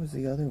 What was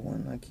the other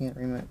one? I can't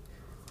remember.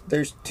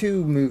 There's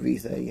two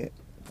movies that you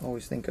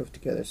always think of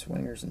together,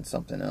 Swingers and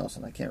something else,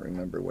 and I can't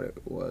remember what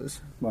it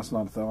was. Must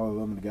not have thought of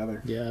them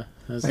together. Yeah.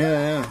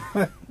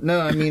 Yeah.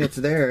 No, I mean, it's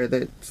there.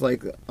 It's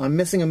like, I'm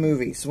missing a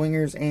movie.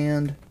 Swingers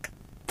and...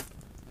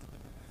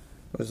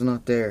 was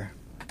not there.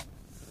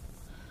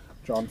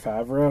 Jon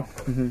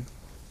Favreau.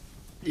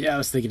 Yeah, I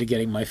was thinking of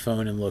getting my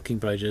phone and looking,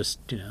 but I just,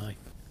 like...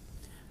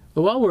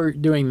 But while we're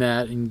doing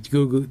that and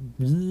Googles,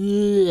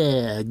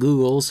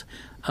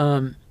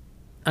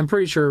 I'm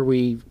pretty sure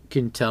we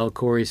can tell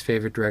Corey's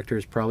favorite director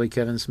is probably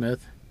Kevin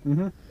Smith.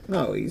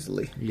 Oh,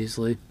 easily.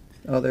 Easily.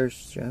 Oh,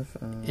 there's Jeff.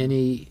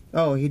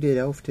 Oh, he did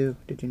Elf, too.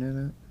 Did you know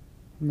that?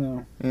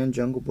 No. And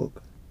Jungle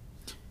Book.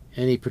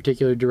 Any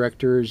particular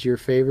director is your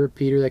favorite,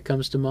 Peter, that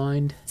comes to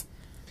mind?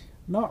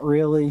 Not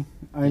really.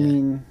 I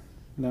mean,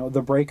 no.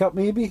 The Breakup,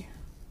 maybe?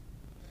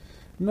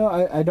 No,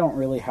 I don't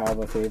really have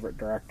a favorite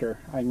director.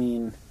 I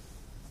mean,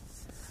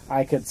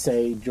 I could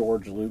say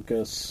George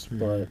Lucas,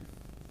 but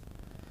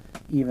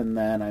even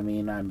then, I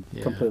mean, I'm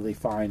completely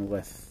fine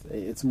with...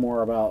 It's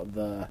more about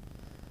the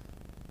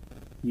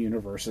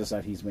universes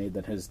that he's made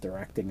than his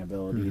directing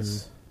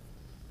abilities.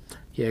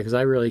 Yeah, because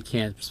I really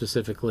can't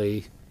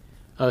specifically...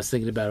 I was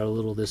thinking about it a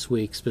little this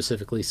week,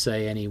 specifically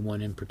say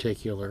anyone in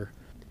particular.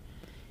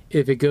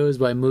 If it goes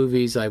by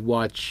movies I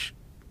watch...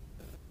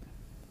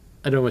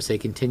 I don't want to say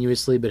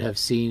continuously, but have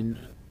seen,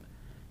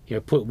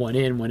 put one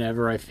in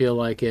whenever I feel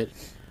like it.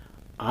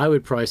 I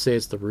would probably say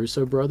it's the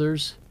Russo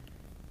brothers.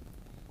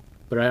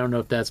 But I don't know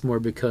if that's more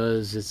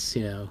because it's,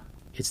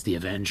 it's the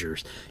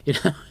Avengers.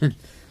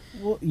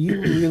 Well, you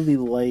really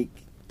like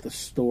the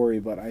story,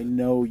 but I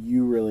know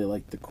you really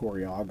like the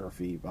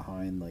choreography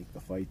behind, like, the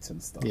fights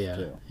and stuff,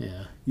 too.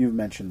 Yeah. You've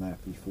mentioned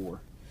that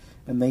before.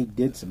 And they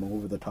did some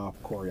over-the-top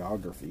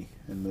choreography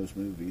in those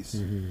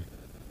movies.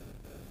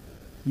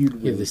 You'd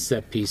really, The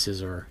set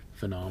pieces are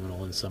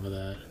phenomenal in some of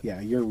that. yeah,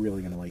 you're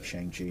really going to like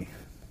Shang-Chi.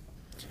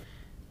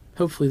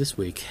 Hopefully this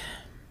week.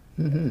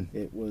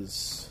 It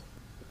was...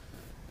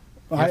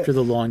 After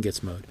the lawn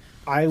gets mowed.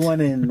 I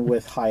went in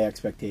with high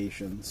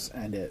expectations,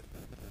 and it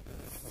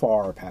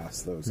far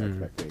past those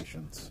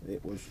expectations.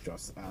 It was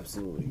just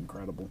absolutely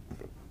incredible.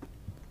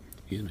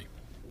 Excuse me.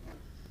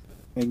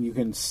 And you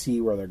can see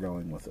where they're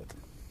going with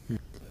it.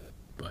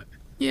 But,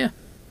 yeah.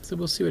 So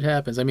we'll see what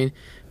happens. I mean,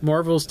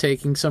 Marvel's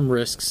taking some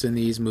risks in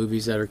these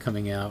movies that are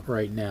coming out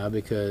right now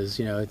because,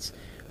 it's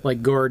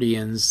like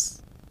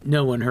Guardians.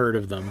 No one heard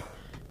of them.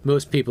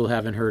 Most people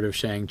haven't heard of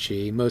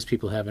Shang-Chi. Most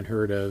people haven't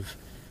heard of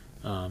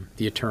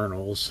the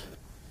Eternals.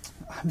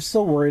 I'm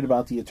still worried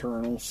about the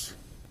Eternals.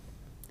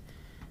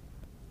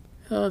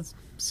 Let's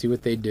see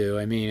what they do.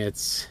 I mean,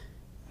 it's,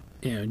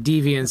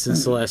 Deviants and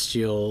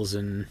Celestials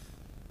and...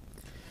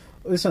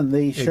 Listen,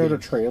 they showed a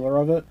trailer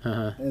of it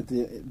Uh-huh.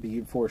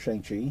 before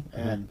Shang-Chi,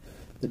 and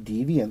the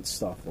Deviant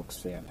stuff looks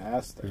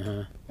fantastic.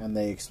 And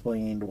they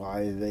explained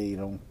why they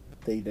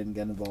didn't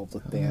get involved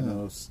with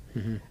Thanos,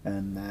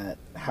 and that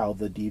how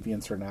the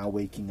Deviants are now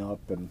waking up,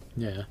 and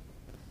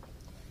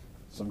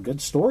some good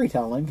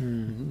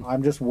storytelling.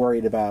 I'm just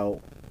worried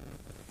about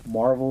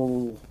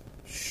Marvel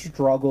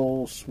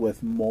struggles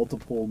with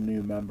multiple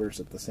new members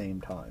at the same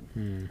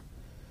time.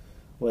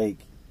 Like,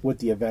 with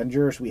the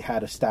Avengers, we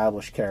had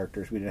established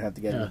characters. We didn't have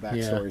to get into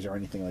backstories or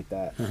anything like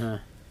that.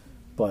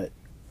 But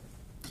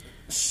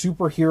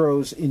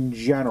superheroes in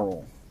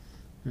general,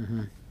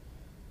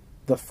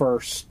 the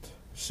first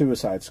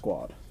Suicide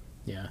Squad,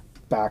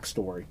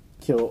 backstory,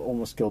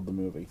 almost killed the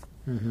movie.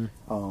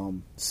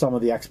 Some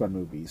of the X-Men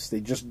movies,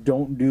 they just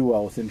don't do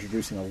well with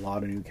introducing a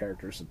lot of new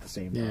characters at the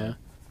same time.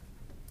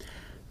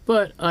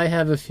 But I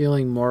have a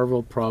feeling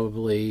Marvel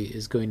probably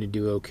is going to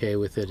do okay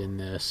with it in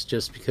this,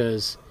 just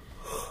because...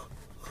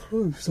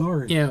 Oh,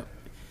 sorry.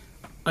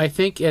 I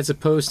think as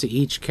opposed to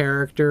each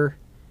character,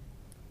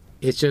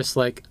 it's just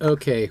like,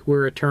 okay,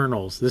 we're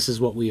Eternals. This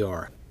is what we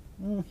are.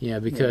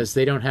 Because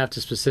they don't have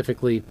to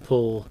specifically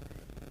pull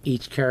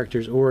each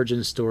character's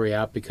origin story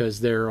out because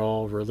they're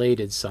all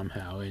related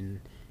somehow in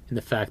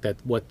the fact that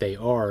what they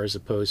are as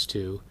opposed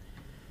to,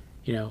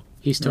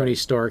 he's Tony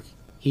Stark,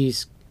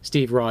 he's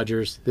Steve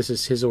Rogers, this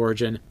is his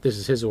origin, this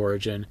is his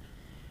origin.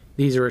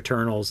 These are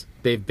Eternals.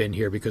 They've been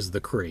here because of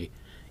the Kree.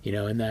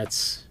 And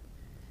that's...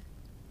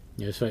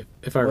 if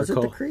I Was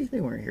recall, it the Kree?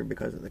 They weren't here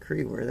because of the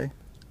Kree, were they?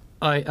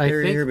 I They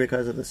were think here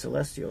because of the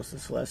Celestials. The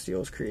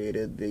Celestials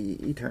created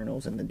the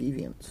Eternals and the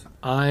Deviants.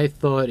 I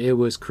thought it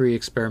was Kree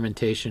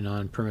experimentation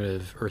on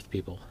primitive Earth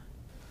people.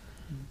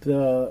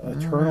 The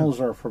Eternals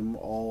are from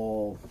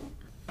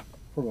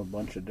a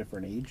bunch of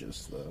different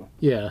ages, though.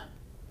 Yeah,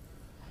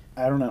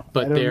 I don't know.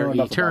 but I don't they're know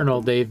enough eternal.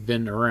 about them. They've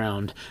been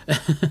around.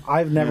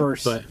 I've never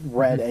but-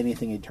 read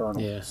anything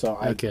Eternal. Yeah. So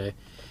Okay.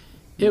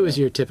 It was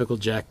your typical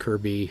Jack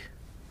Kirby,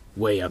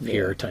 way up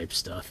here type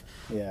stuff.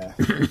 Yeah.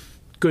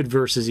 Good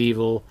versus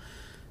evil.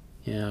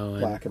 You know,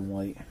 and, Black and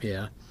white.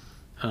 yeah.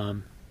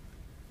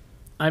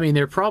 I mean,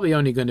 there are probably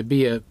only going to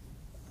be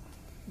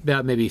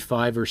about maybe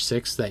 5 or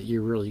 6 that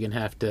you're really going to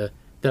have to.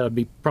 That'll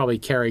be probably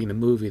carrying the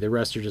movie. The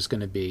rest are just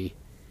going to be,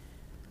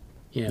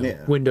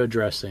 window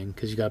dressing,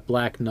 because you got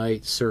Black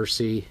Knight,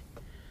 Cersei,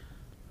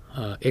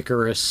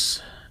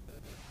 Icarus.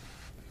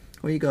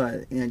 Well, you got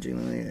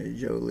Angelina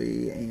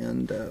Jolie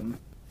and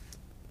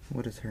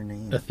what is her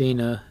name?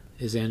 Athena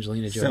is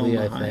Angelina Jolie,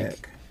 Selma I think.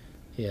 Hayek.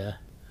 Yeah.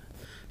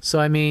 So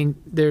I mean,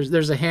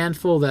 there's a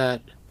handful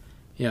that,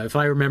 if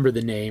I remember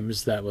the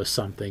names, that was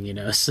something,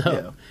 So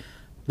Yeah.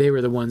 they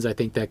were the ones I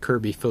think that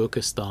Kirby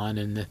focused on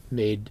and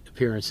made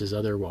appearances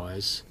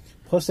otherwise.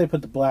 Plus, they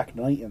put the Black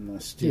Knight in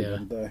this too. Yeah.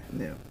 Didn't they?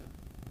 Yeah.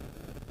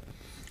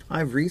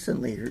 I've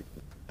recently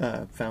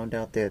found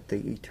out that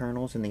the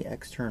Eternals and the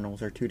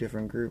Externals are 2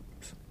 different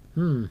groups.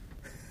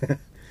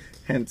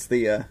 Hence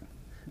the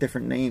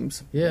different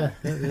names. Yeah.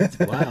 That's,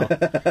 wow.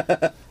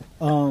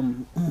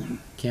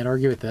 Can't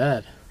argue with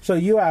that. So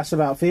you asked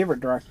about favorite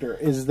director.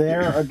 Is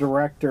there a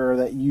director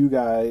that you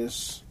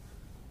guys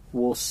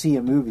will see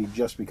a movie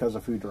just because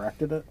of who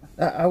directed it?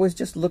 I was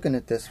just looking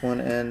at this one,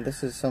 and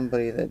this is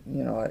somebody that,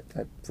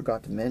 I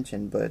forgot to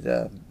mention,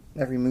 but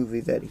every movie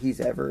that he's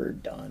ever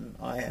done,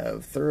 I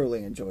have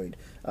thoroughly enjoyed.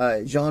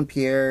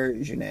 Jean-Pierre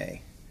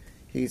Jeunet.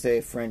 He's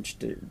a French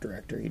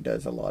director. He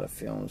does a lot of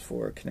films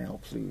for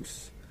Canal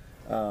Plus.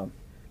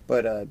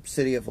 But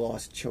City of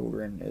Lost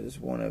Children is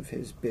one of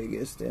his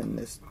biggest, and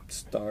this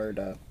starred...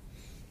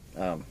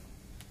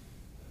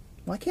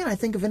 why can't I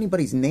think of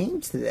anybody's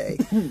names today?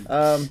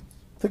 I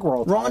think we're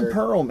all Ron tired.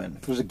 Perlman.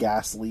 There's a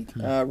gas leak.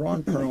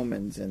 Ron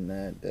Perlman's in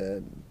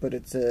that, but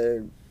it's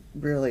a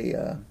really,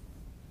 a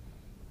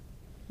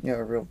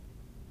real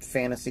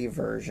fantasy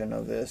version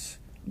of this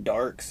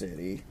dark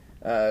city,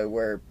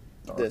 where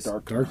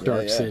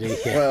Dark City.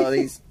 Yeah. Well,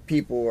 these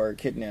people are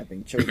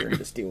kidnapping children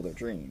to steal their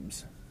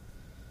dreams.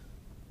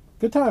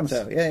 Good times.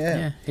 So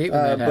yeah. Hate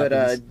when that But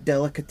happens.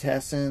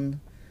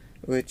 Delicatessen,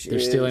 which They're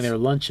is stealing their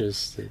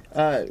lunches.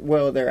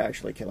 well, they're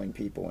actually killing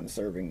people and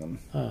serving them.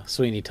 Oh,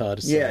 Sweeney Todd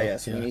is Yeah,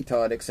 Sweeney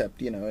Todd,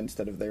 except,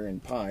 instead of they're in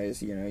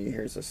pies,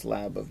 here's a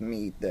slab of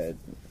meat that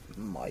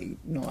might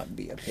not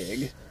be a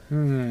pig.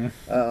 Emily,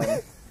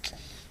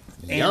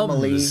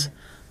 Yums.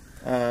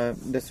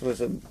 this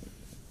was a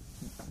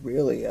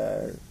really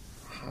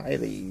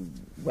highly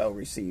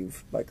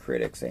well-received by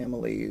critics.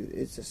 Emily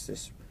is just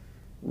this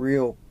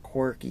real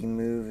quirky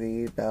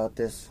movie about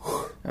this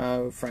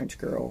French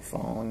girl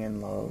falling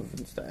in love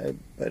and stuff,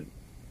 but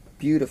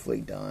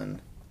beautifully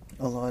done.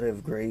 A lot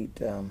of great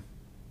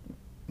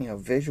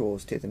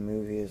visuals to the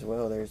movie as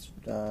well. There's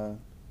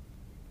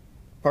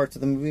parts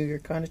of the movie that are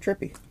kind of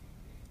trippy,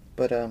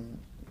 but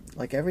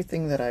like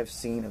everything that I've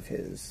seen of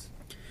his,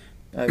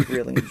 I've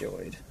really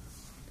enjoyed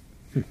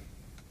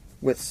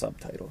with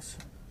subtitles.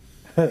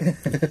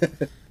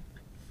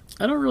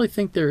 I don't really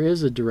think there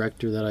is a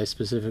director that I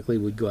specifically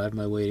would go out of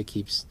my way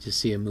to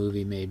see a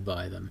movie made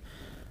by them.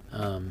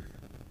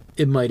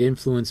 It might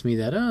influence me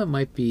that it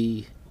might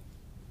be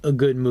a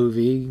good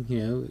movie,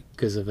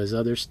 because of his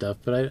other stuff,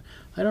 but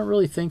I don't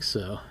really think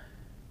so.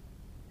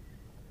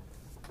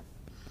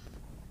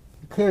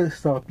 Okay,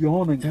 stop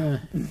yawning.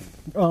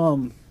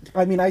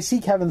 I mean, I see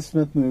Kevin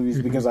Smith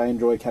movies because I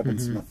enjoy Kevin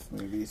Smith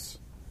movies.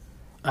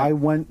 I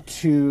went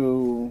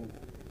to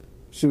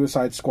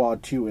Suicide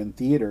Squad 2 in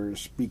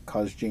theaters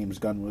because James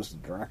Gunn was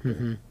the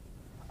director.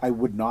 I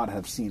would not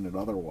have seen it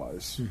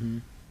otherwise.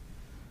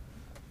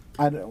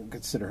 I don't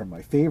consider him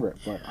my favorite,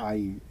 but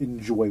I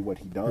enjoy what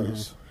he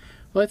does.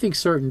 Well, I think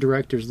certain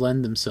directors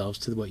lend themselves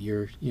to what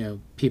you're,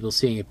 people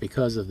seeing it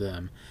because of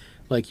them.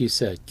 Like you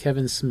said,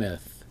 Kevin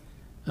Smith,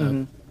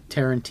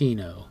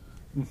 Tarantino,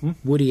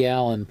 Woody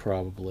Allen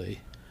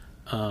probably.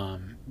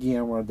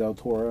 Guillermo del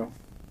Toro.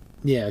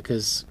 Yeah,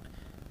 because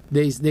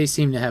they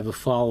seem to have a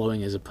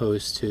following as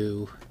opposed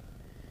to,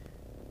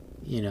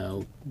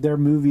 Their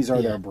movies are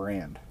Yeah. their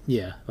brand.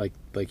 yeah,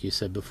 like you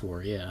said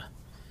before, yeah.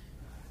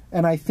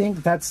 And I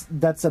think that's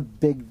a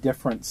big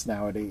difference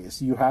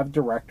nowadays. You have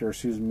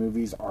directors whose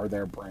movies are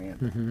their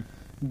brand.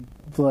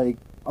 Like,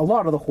 a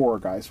lot of the horror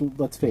guys,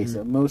 let's face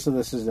it, most of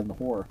this is in the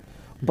horror.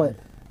 But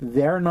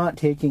they're not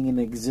taking an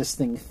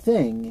existing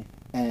thing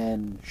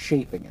and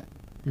shaping it.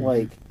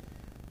 Like,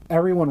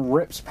 everyone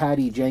rips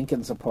Patty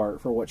Jenkins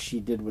apart for what she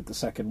did with the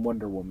second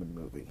Wonder Woman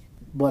movie.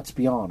 Let's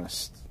be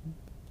honest.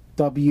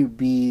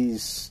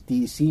 WB's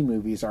DC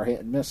movies are hit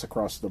and miss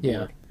across the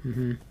board.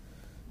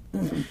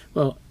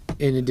 Well,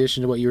 in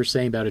addition to what you were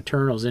saying about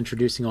Eternals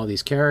introducing all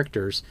these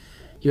characters,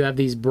 you have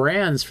these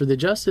brands for the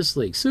Justice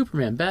League: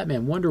 Superman,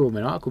 Batman, Wonder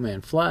Woman,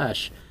 Aquaman,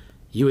 Flash.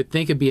 You would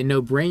think it'd be a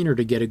no-brainer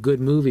to get a good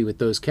movie with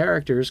those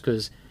characters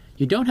because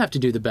you don't have to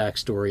do the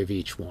backstory of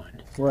each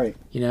one. Right.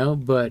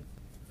 But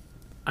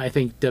I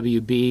think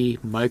WB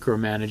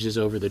micromanages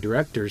over the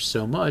directors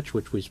so much,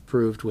 which was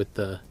proved with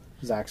the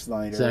Zack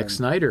Snyder. Zack and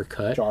Snyder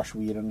cut. Josh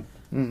Whedon.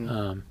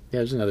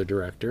 There's another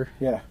director.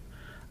 Yeah.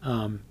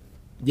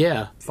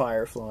 Yeah.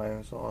 Firefly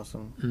was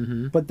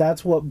awesome. But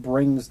that's what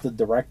brings the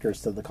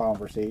directors to the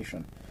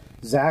conversation.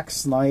 Zack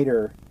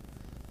Snyder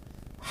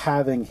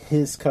having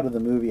his cut of the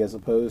movie as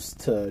opposed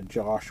to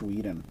Josh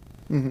Whedon.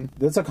 Mm-hmm.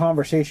 That's a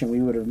conversation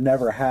we would have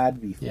never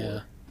had before. Yeah.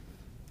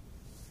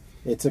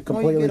 It's a Well,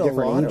 completely you get a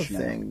different lot age of now.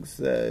 things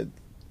that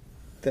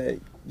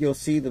you'll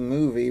see the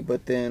movie,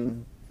 but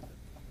then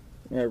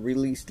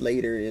released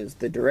later is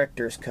the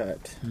director's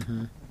cut,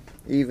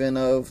 even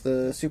of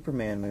the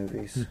Superman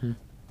movies.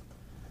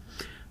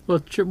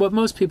 Well, what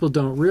most people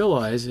don't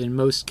realize, in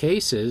most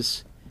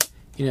cases,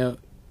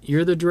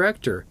 you're the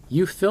director.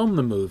 You film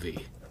the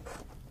movie.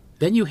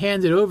 Then you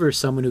hand it over to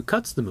someone who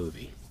cuts the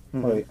movie.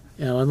 Right.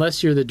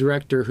 Unless you're the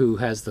director who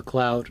has the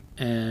clout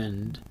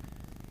and,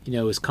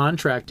 is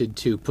contracted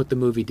to put the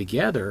movie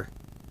together,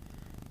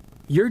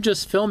 you're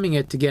just filming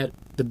it to get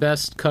the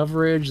best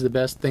coverage, the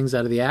best things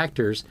out of the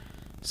actors.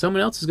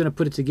 Someone else is going to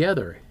put it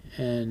together,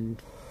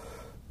 and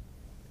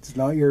It's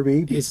not your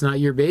baby. it's not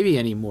your baby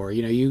anymore.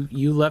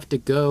 You left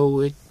it go.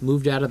 It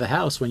moved out of the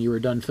house when you were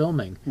done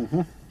filming.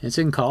 It's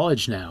in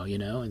college now,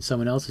 and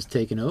someone else has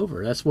taken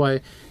over. That's why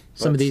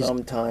some of these...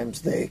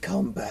 Sometimes they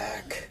come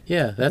back.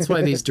 Yeah, that's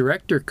why these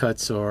director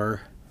cuts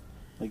are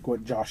Like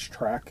what Josh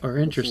Track Are what's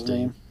his interesting.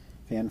 name?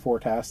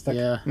 Fan-fortastic.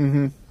 Yeah.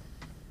 Mm-hmm.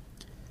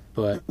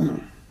 But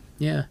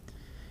yeah,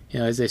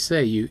 as they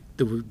say,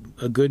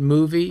 a good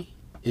movie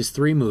is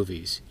 3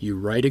 movies. You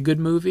write a good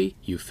movie,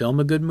 you film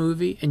a good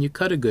movie, and you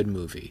cut a good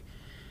movie.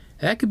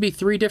 That could be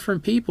 3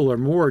 different people or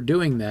more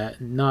doing that.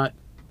 Not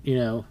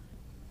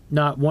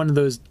one of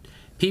those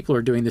people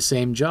are doing the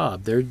same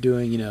job. They're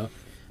doing,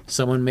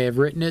 someone may have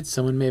written it,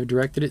 someone may have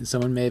directed it, and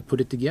someone may have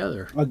put it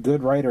together. A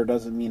good writer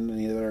doesn't mean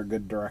they're a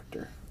good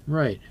director.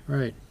 Right.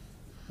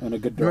 And a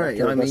good Right.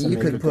 director I mean, doesn't you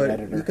make a could good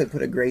editor.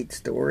 put a great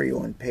story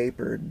on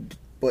paper,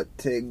 but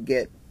to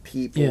get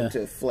people Yeah.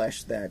 to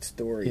flesh that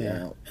story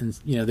Yeah. out. And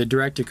the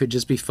director could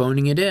just be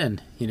phoning it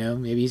in.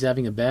 Maybe he's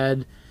having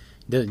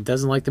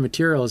doesn't like the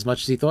material as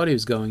much as he thought he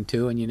was going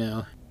to,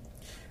 and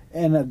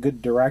And a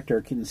good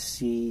director can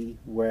see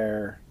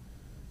where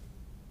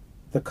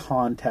the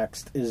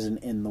context isn't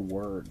in the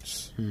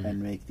words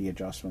and make the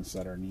adjustments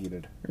that are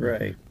needed.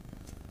 Right.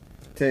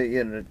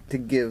 To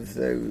give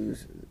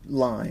those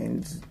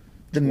lines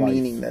the Life.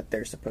 meaning that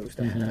they're supposed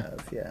to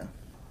have. Yeah.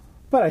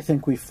 But I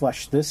think we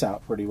fleshed this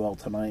out pretty well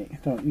tonight,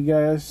 don't you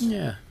guys?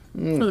 yeah,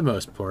 for the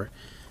most part.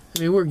 I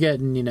mean, we're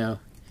getting,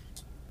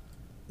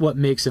 what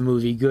makes a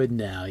movie good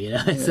now,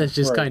 That's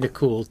just right. kind of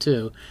cool,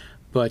 too.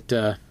 But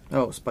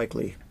Oh, Spike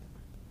Lee.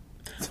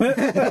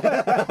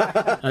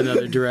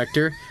 another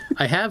director.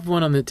 I have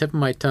one on the tip of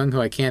my tongue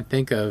who I can't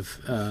think of,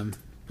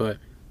 but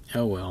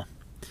oh well.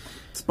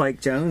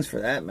 Spike Jones, for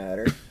that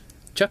matter.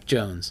 Chuck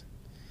Jones.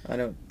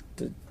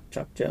 Did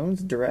Chuck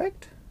Jones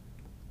direct?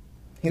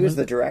 He was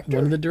the director?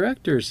 One of the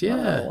directors,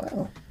 yeah. Oh,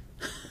 wow.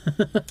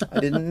 I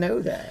didn't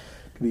know that.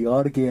 The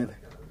organic.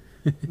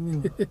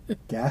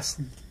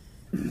 Ghastly.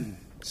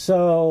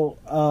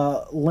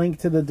 So, link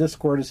to the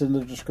Discord is in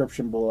the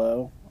description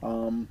below.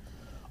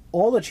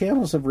 All the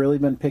channels have really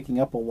been picking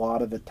up a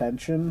lot of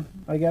attention,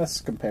 I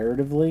guess,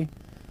 comparatively.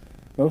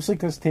 Mostly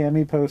because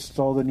Tammy posts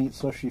all the neat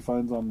stuff she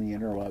finds on the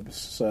interwebs.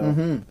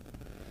 So,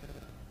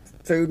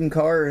 Food and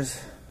cars.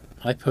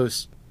 I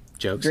post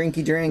jokes.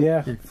 Drinky drink.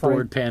 yeah, And fine.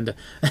 Ford Panda.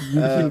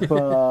 You keep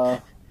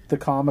the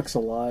comics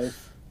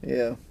alive.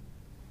 Yeah.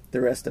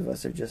 The rest of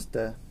us are just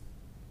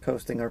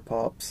posting our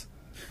pops.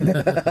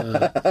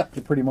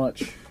 Pretty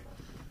much.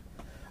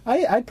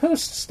 I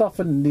post stuff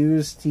in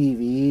news,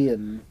 TV,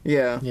 and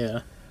Yeah.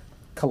 Yeah.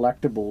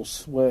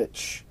 collectibles,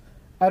 which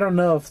I don't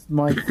know if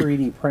my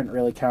 3D print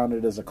really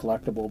counted as a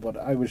collectible, but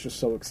I was just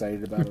so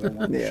excited about it. I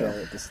wanted to Yeah. share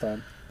it this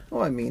time.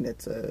 Well, I mean,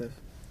 it's a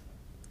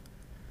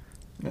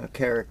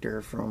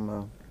character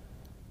from,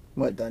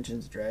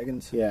 Dungeons &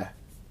 Dragons. Yeah.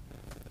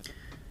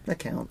 That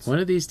counts. One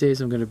of these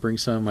days I'm going to bring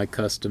some of my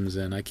customs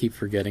in. I keep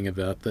forgetting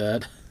about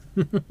that.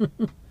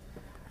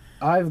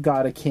 I've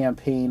got a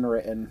campaign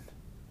written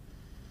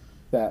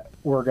that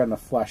we're going to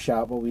flesh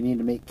out, but we need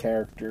to make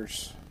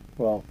characters.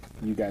 Well,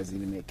 you guys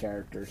need to make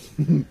characters.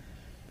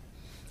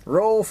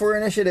 Roll for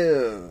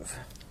initiative.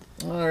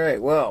 All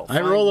right, well.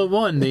 I roll a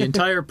 1, the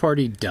entire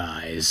party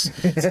dies.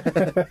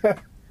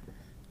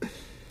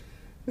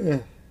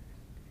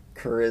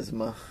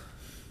 Charisma.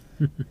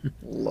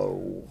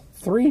 Low.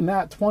 3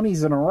 nat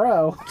 20s in a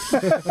row.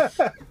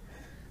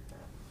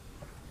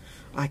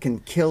 I can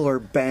kill or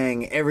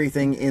bang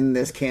everything in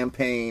this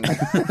campaign.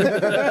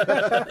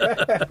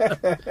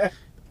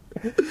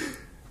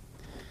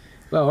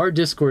 Well, our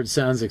Discord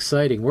sounds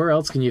exciting. Where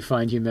else can you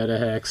find you,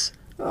 MetaHex?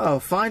 Oh,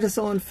 find us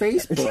on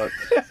Facebook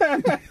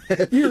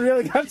You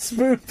really got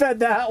spoon-fed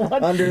that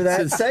one. under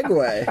that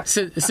segue.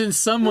 Since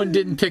someone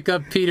didn't pick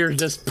up Peter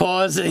just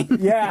pausing.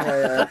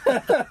 Yeah.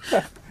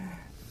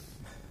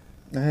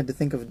 I had to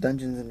think of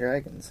Dungeons and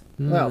Dragons.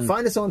 Well,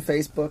 find us on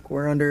Facebook.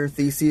 We're under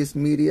Theseus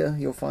Media.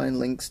 You'll find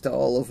links to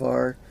all of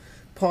our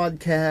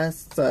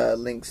podcasts,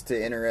 links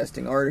to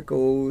interesting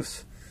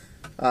articles.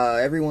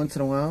 Every once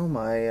in a while,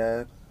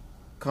 my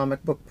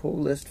comic book pull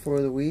list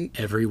for the week.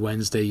 Every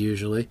Wednesday,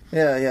 usually.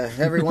 Yeah.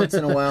 Every once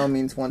in a while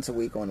means once a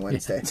week on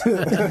Wednesday.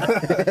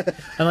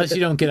 Unless you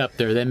don't get up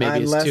there, then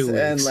maybe it's 2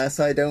 weeks. Unless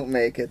I don't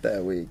make it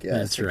that week. Yes,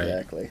 That's right.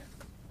 Exactly.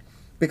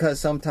 Because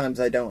sometimes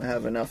I don't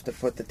have enough to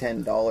put the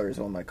 $10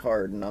 on my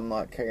card, and I'm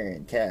not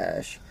carrying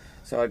cash.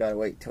 So I gotta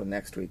wait till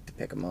next week to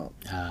pick them up.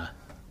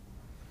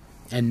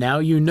 And now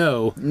you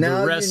know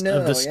the rest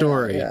of the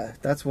story. Yeah.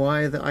 That's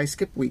why I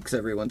skip weeks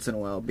every once in a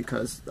while,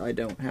 because I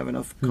don't have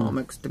enough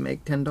comics to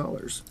make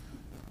 $10.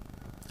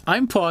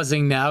 I'm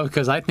pausing now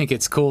because I think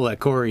it's cool that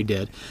Corey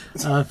did.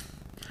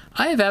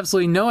 I have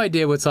absolutely no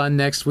idea what's on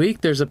next week.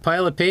 There's a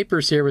pile of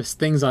papers here with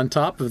things on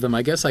top of them.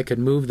 I guess I could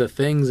move the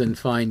things and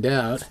find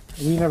out.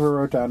 We never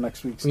wrote down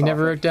next week's topic. We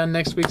never wrote down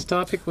next week's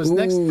topic?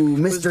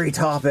 Mystery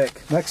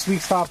topic. Next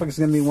week's topic is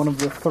going to be one of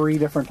the 3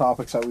 different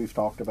topics that we've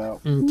talked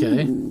about.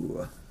 Okay.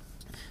 Ooh.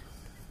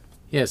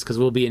 Yes, because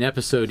we'll be in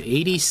episode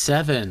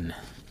 87.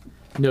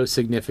 No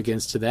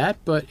significance to that,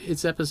 but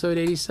it's episode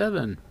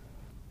 87.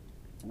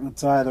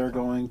 It's either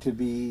going to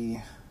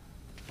be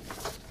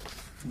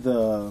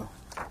the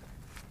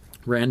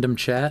Random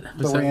chat?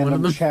 the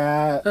random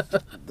chat,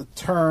 the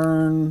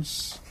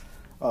turns,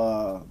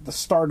 the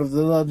start of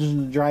the Dungeons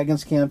and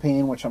Dragons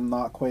campaign, which I'm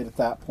not quite at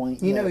that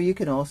point You yet. know, you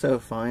can also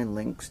find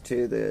links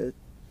to the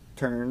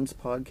Turns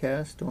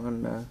podcast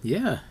on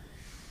Yeah.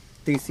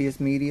 Theseus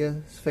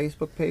Media's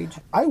Facebook page.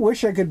 I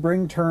wish I could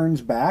bring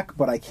turns back,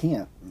 but I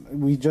can't.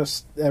 We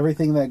just,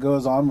 everything that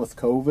goes on with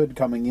COVID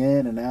coming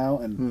in and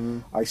out,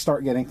 and I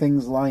start getting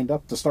things lined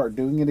up to start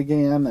doing it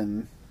again,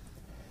 and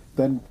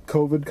then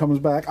COVID comes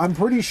back. I'm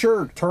pretty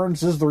sure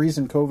turns is the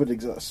reason COVID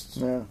exists.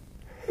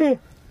 Yeah.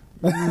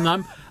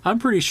 I'm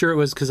pretty sure it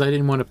was because I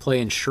didn't want to play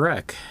in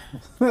Shrek.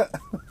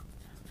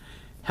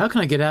 How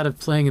can I get out of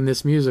playing in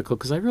this musical?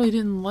 Because I really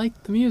didn't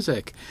like the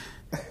music.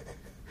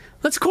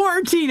 Let's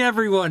quarantine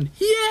everyone!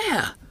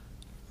 Yeah!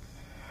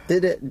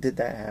 Did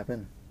that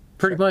happen?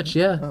 Pretty much,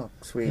 yeah. Oh,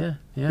 sweet. Yeah.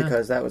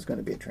 Because that was going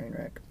to be a train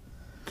wreck.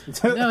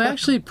 No,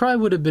 actually, it probably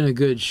would have been a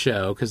good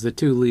show because the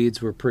 2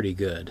 leads were pretty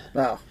good.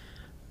 Oh.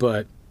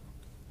 But,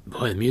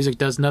 boy, the music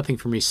does nothing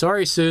for me.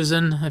 Sorry,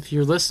 Susan, if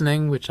you're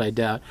listening, which I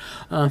doubt.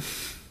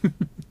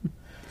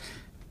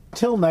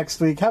 Till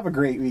next week, have a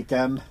great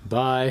weekend.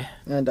 Bye.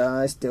 And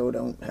I still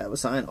don't have a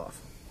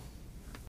sign-off.